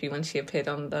Sophie when she appeared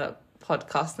on the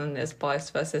podcast, and there's Bias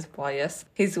versus Bias.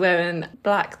 He's wearing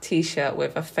black t-shirt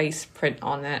with a face print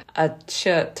on it, a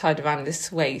shirt tied around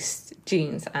his waist,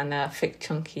 jeans and a thick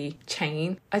chunky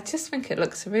chain. I just think it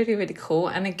looks really, really cool.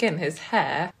 And again, his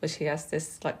hair, which he has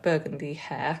this like burgundy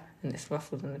hair and it's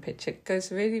ruffled in the picture,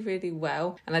 goes really, really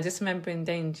well. And I just remember in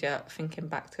Danger, thinking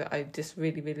back to it, I just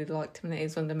really, really liked him, and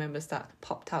he's one of the members that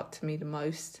popped out to me the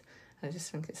most. I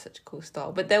just think it's such a cool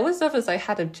style. But there was others I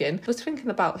had of Jin. I was thinking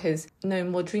about his No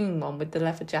More Dream one with the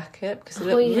leather jacket, because he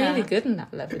looked really good in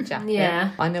that leather jacket.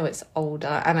 Yeah. I know it's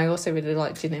older, and I also really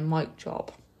like Jin in Mic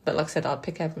Drop. But like I said, I'd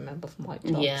pick every member from Mic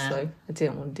Drop, so I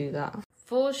didn't want to do that.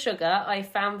 For Sugar, I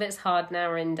found it's hard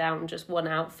narrowing down just one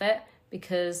outfit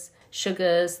because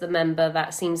Sugar's the member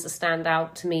that seems to stand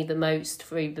out to me the most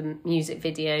through the music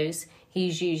videos.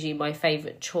 He's usually my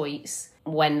favourite choice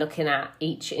when looking at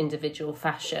each individual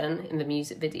fashion in the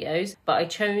music videos. But I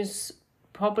chose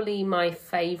probably my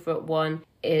favourite one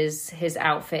is his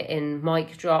outfit in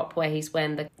Mic Drop, where he's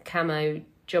wearing the camo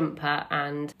jumper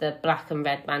and the black and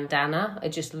red bandana. I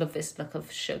just love this look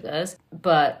of Sugar's.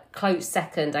 But close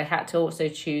second, I had to also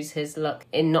choose his look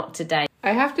in Not Today.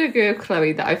 I have to agree with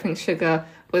Chloe that I think Sugar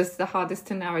was the hardest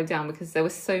to narrow down because there were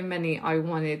so many I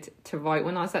wanted to write.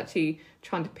 When I was actually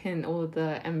trying to pin all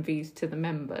the MVs to the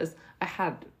members, I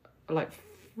had like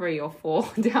 3 or 4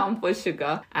 down for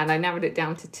Sugar, and I narrowed it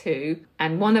down to 2.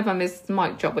 And one of them is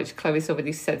Mic Drop, which Chloe's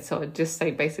already said, so I'd just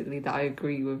say basically that I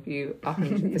agree with you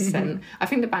 100%. I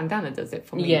think the bandana does it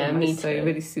for me. Yeah, me too. So it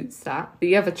really suits that.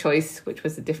 The other choice, which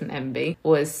was a different MV,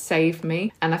 was Save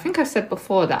Me. And I think I've said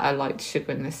before that I liked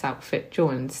Sugar in this outfit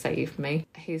during Save Me.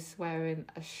 He's wearing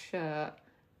a shirt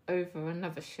over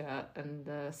another shirt, and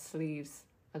the sleeves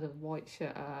of the white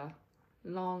shirt are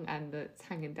long and it's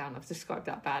hanging down. I've described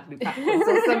that badly backwards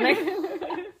or something.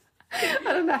 I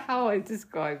don't know how I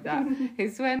described that.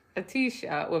 He's wearing a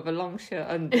t-shirt with a long shirt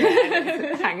under and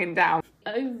it's hanging down.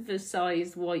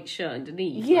 Oversized white shirt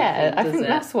underneath. Yeah, I think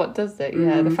that's what does it.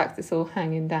 Yeah, the fact it's all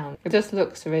hanging down. It just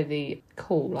looks really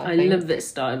cool. I think. love this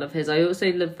style of his. I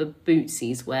also love the boots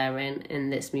he's wearing in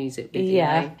this music video.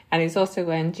 Yeah, and he's also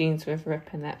wearing jeans with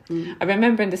rip in it. I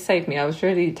remember in the Save Me, I was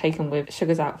really taken with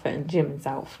Sugar's outfit and Jimin's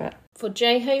outfit. For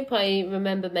J-Hope, I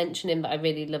remember mentioning that I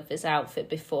really love this outfit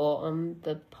before on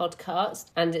the podcast,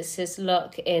 and it's his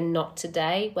look in Not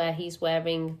Today, where he's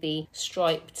wearing the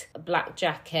striped black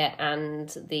jacket and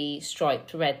the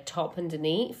striped red top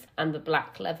underneath, and the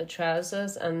black leather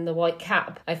trousers and the white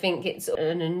cap. I think it's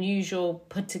an unusual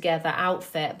put together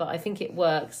outfit, but I think it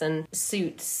works and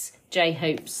suits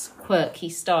J-Hope's quirky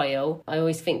style. I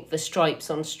always think the stripes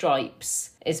on stripes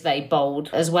is very bold,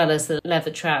 as well as the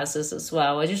leather trousers as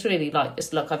well. I just really like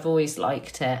this look. I've always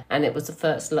liked it, and it was the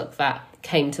first look that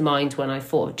came to mind when I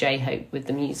thought of J-Hope with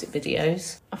the music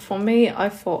videos. For me, I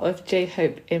thought of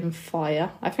J-Hope in Fire.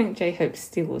 I think J-Hope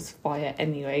steals Fire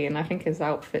anyway, and I think his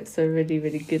outfits are really,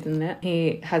 really good in it.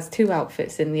 He has 2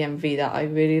 outfits in the MV that I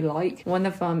really like. One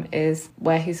of them is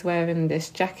where he's wearing this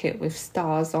jacket with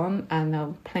stars on and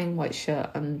a plain white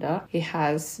shirt under. He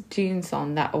has jeans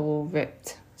on that are all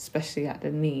ripped, especially at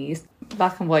the knees.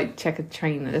 Black and white checkered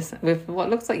trainers with what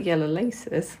looks like yellow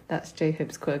laces. That's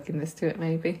J-Hope's quirkiness to it,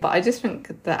 maybe. But I just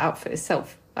think the outfit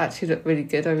itself actually looked really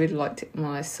good. I really liked it when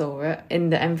I saw it. In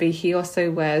the MV, he also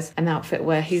wears an outfit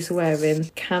where he's wearing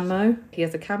camo. He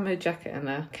has a camo jacket and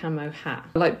a camo hat.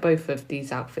 I like both of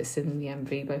these outfits in the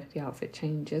MV, both of the outfit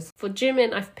changes. For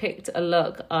Jimin, I've picked a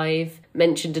look I've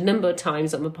mentioned a number of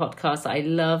times on the podcast that I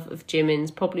love of Jimin's,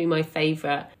 probably my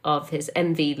favourite of his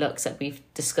MV looks that we've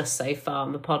discussed so far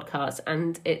on the podcast,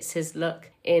 and it's his look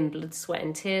in Blood, Sweat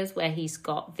and Tears, where he's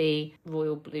got the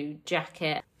royal blue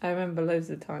jacket. I remember loads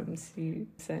of times you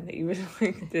saying that you really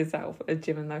liked this outfit of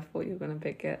Jimin, and I thought you were going to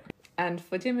pick it. And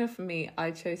for Jimin, for me,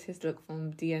 I chose his look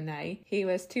from DNA. He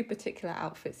wears 2 particular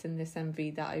outfits in this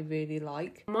MV that I really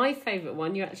like. My favourite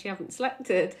one you actually haven't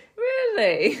selected.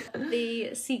 Really?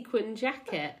 The sequin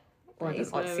jacket. Well, I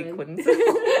don't like wearing. sequins.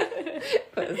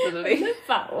 Personally.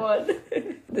 That one.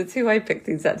 The 2 I picked,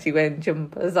 he's actually wearing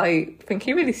jumpers. I think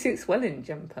he really suits well in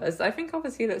jumpers. I think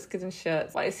obviously he looks good in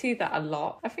shirts, but I see that a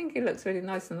lot. I think he looks really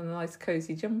nice in a nice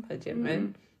cosy jumper,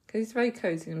 Jimin. Because he's very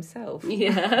cosy himself.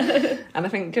 Yeah. And I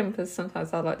think jumpers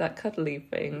sometimes are like that cuddly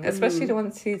thing, especially the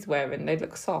ones he's wearing. They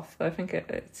look soft. I think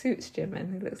it suits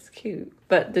Jimin. He looks cute.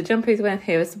 But the jumper he's wearing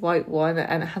here is the white one,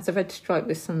 and it has a red stripe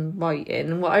with some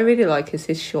writing. And what I really like is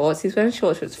his shorts. He's wearing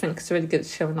shorts, which I think is really good at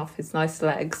showing off his nice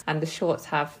legs. And the shorts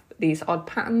have these odd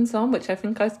patterns on, which I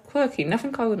think are quirky.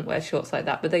 Nothing I wouldn't wear shorts like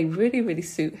that, but they really, really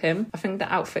suit him. I think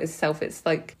the outfit itself, it's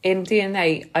like in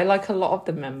DNA, I like a lot of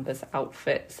the members'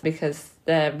 outfits because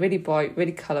they're really bright,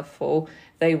 really colourful.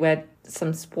 They wear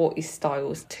some sporty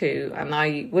styles too, and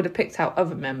I would have picked out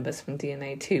other members from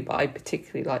DNA too, but I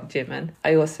particularly like Jimin.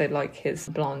 I also like his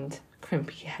blonde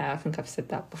crimpy hair. I think I've said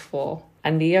that before.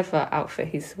 And the other outfit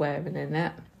he's wearing in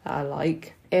it that I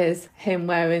like is him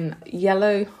wearing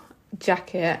yellow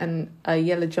jacket and a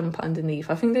yellow jumper underneath.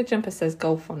 I think the jumper says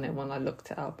golf on it when I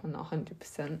looked it up. I'm not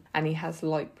 100%. And he has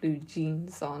light blue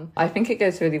jeans on. I think it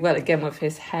goes really well again with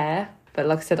his hair. But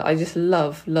like I said, I just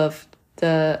love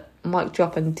the Mic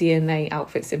Drop and DNA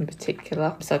outfits in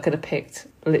particular. So I could have picked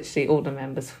literally all the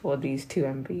members for these 2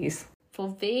 MVs. For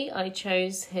V, I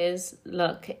chose his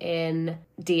look in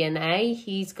DNA.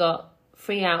 He's got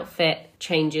 3 outfit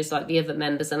changes like the other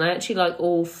members, and I actually like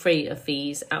all 3 of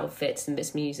these outfits in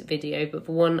this music video, but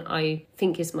the one I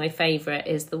think is my favourite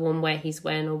is the one where he's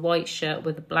wearing a white shirt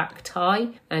with a black tie,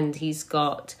 and he's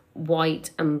got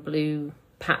white and blue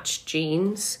patched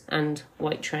jeans and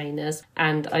white trainers.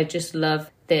 And I just love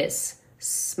this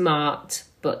smart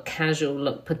but casual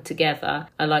look put together.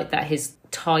 I like that his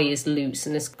tie is loose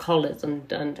and his collar's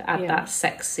undone to add that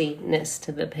sexiness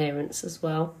to the appearance as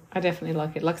well. I definitely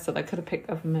like it. Like I said, I could have picked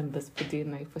other members for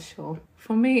DNA for sure.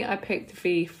 For me, I picked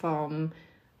V from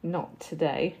Not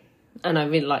Today. And I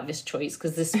really like this choice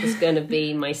because this was going to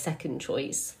be my second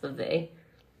choice for V.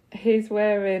 He's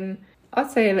wearing,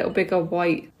 I'd say, a little bigger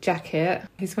white jacket.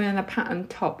 He's wearing a patterned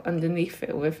top underneath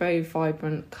it with very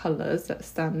vibrant colours that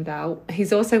stand out.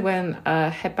 He's also wearing a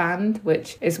headband,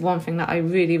 which is one thing that I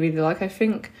really, really like. I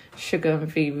think Sugar and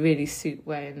V really suit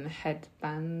wearing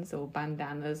headbands or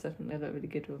bandanas. I think they look really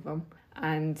good with them.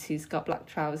 And he's got black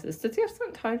trousers. Does he have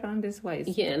something tied around his waist?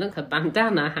 Yeah, look, a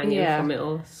bandana hanging from it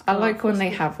all. I like when they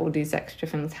have all these extra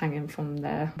things hanging from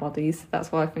their bodies.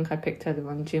 That's why I think I picked earlier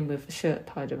on Jim with a shirt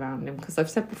tied around him. Because I've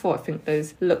said before, I think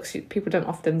those looks, people don't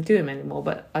often do them anymore,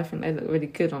 but I think they look really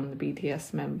good on the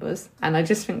BTS members. And I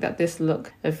just think that this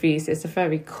look of V's is a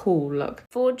very cool look.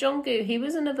 For Jungkook, he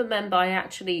was another member I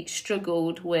actually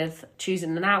struggled with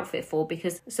choosing an outfit for,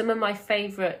 because some of my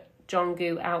favourite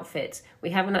Jungkook outfits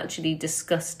we haven't actually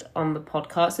discussed on the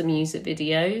podcast, the music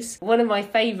videos. One of my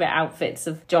favourite outfits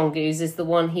of Jungkook's is the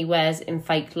one he wears in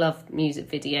Fake Love music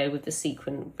video with the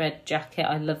sequin red jacket.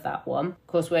 I love that one. Of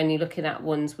course, we're only looking at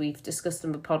ones we've discussed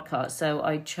on the podcast, so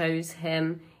I chose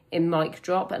him in Mic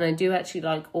Drop, and I do actually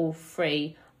like all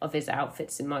three of his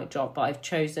outfits in Mic Drop, but I've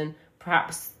chosen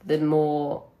perhaps the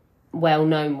more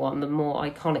well-known one, the more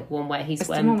iconic one, where he's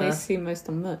wearing the one we see most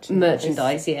on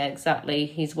merchandise. Yeah, exactly.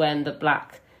 He's wearing the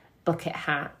black bucket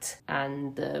hat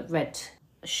and the red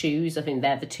shoes. I think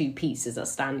they're the two pieces that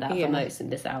stand out the most in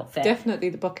this outfit.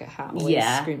 Definitely the bucket hat always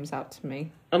screams out to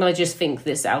me. And I just think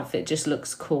this outfit just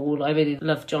looks cool. I really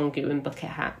love Jungkook in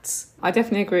bucket hats. I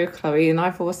definitely agree with Chloe, and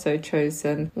I've also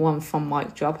chosen one from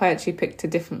Mic Drop. I actually picked a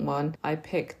different one. I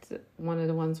picked one of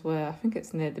the ones where I think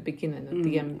it's near the beginning of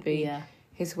the MV. Yeah.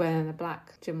 He's wearing a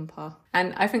black jumper.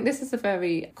 And I think this is a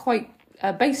very quite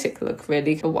basic look,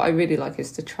 really. But what I really like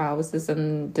is the trousers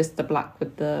and just the black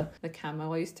with the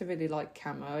camo. I used to really like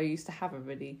camo. I used to have a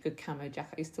really good camo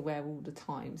jacket I used to wear all the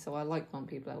time. So I like when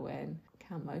people are wearing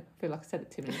camo. I feel like I said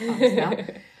it too many times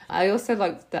now. I also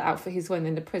like the outfit he's wearing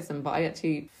in the prison, but I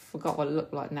actually forgot what it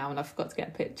looked like now and I forgot to get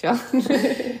a picture.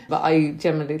 But I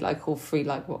generally like all three,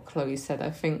 like what Chloe said.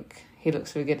 I think he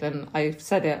looks really good, and I've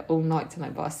said it all night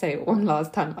tonight, but I'll say it one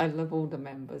last time. I love all the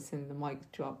members in the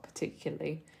Mic Drop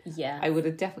particularly. Yeah. I would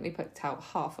have definitely picked out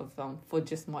half of them for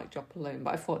just Mic Drop alone,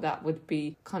 but I thought that would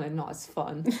be kind of not as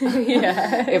fun.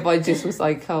 If I just was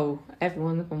like, oh,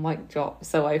 everyone from Mic Drop.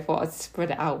 So I thought I'd spread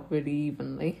it out really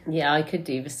evenly. Yeah, I could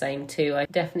do the same too. I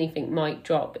definitely think Mic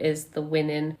Drop is the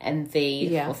winning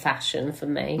MV for fashion for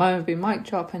me. Mine would be Mic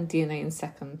Drop and DNA in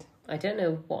second. I don't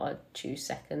know what I'd choose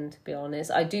second, to be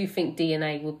honest. I do think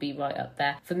DNA would be right up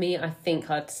there. For me, I think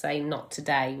I'd say Not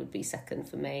Today would be second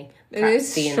for me. There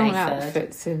is DNA strong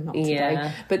outfits in Not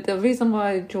Today. But the reason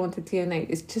why I'm drawn to DNA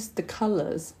is just the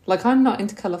colours. Like, I'm not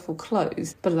into colourful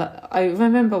clothes, but like, I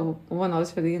remember when I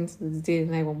was really into the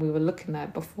DNA when we were looking at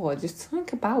it before, just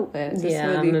think about it. Just really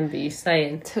I remember you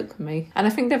saying. Took me. And I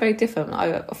think they're very different.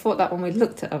 I thought that when we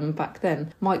looked at them back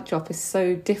then, Mic Drop is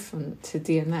so different to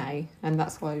DNA, and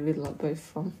that's why I really like both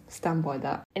from. Stand by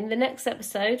that. In the next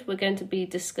episode, we're going to be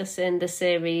discussing the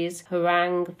series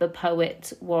Harang the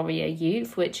Poet Warrior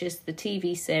Youth, which is the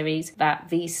TV series that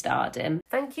V starred in.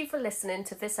 Thank you for listening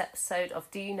to this episode of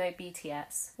Do You Know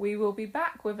BTS? We will be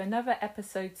back with another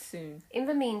episode soon. In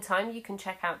the meantime, you can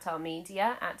check out our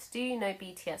media at Do You Know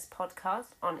BTS Podcast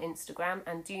on Instagram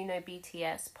and Do You Know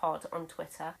BTS Pod on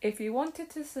Twitter. If you wanted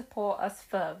to support us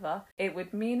further, it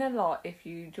would mean a lot if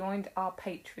you joined our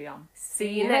Patreon.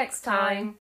 See you next time.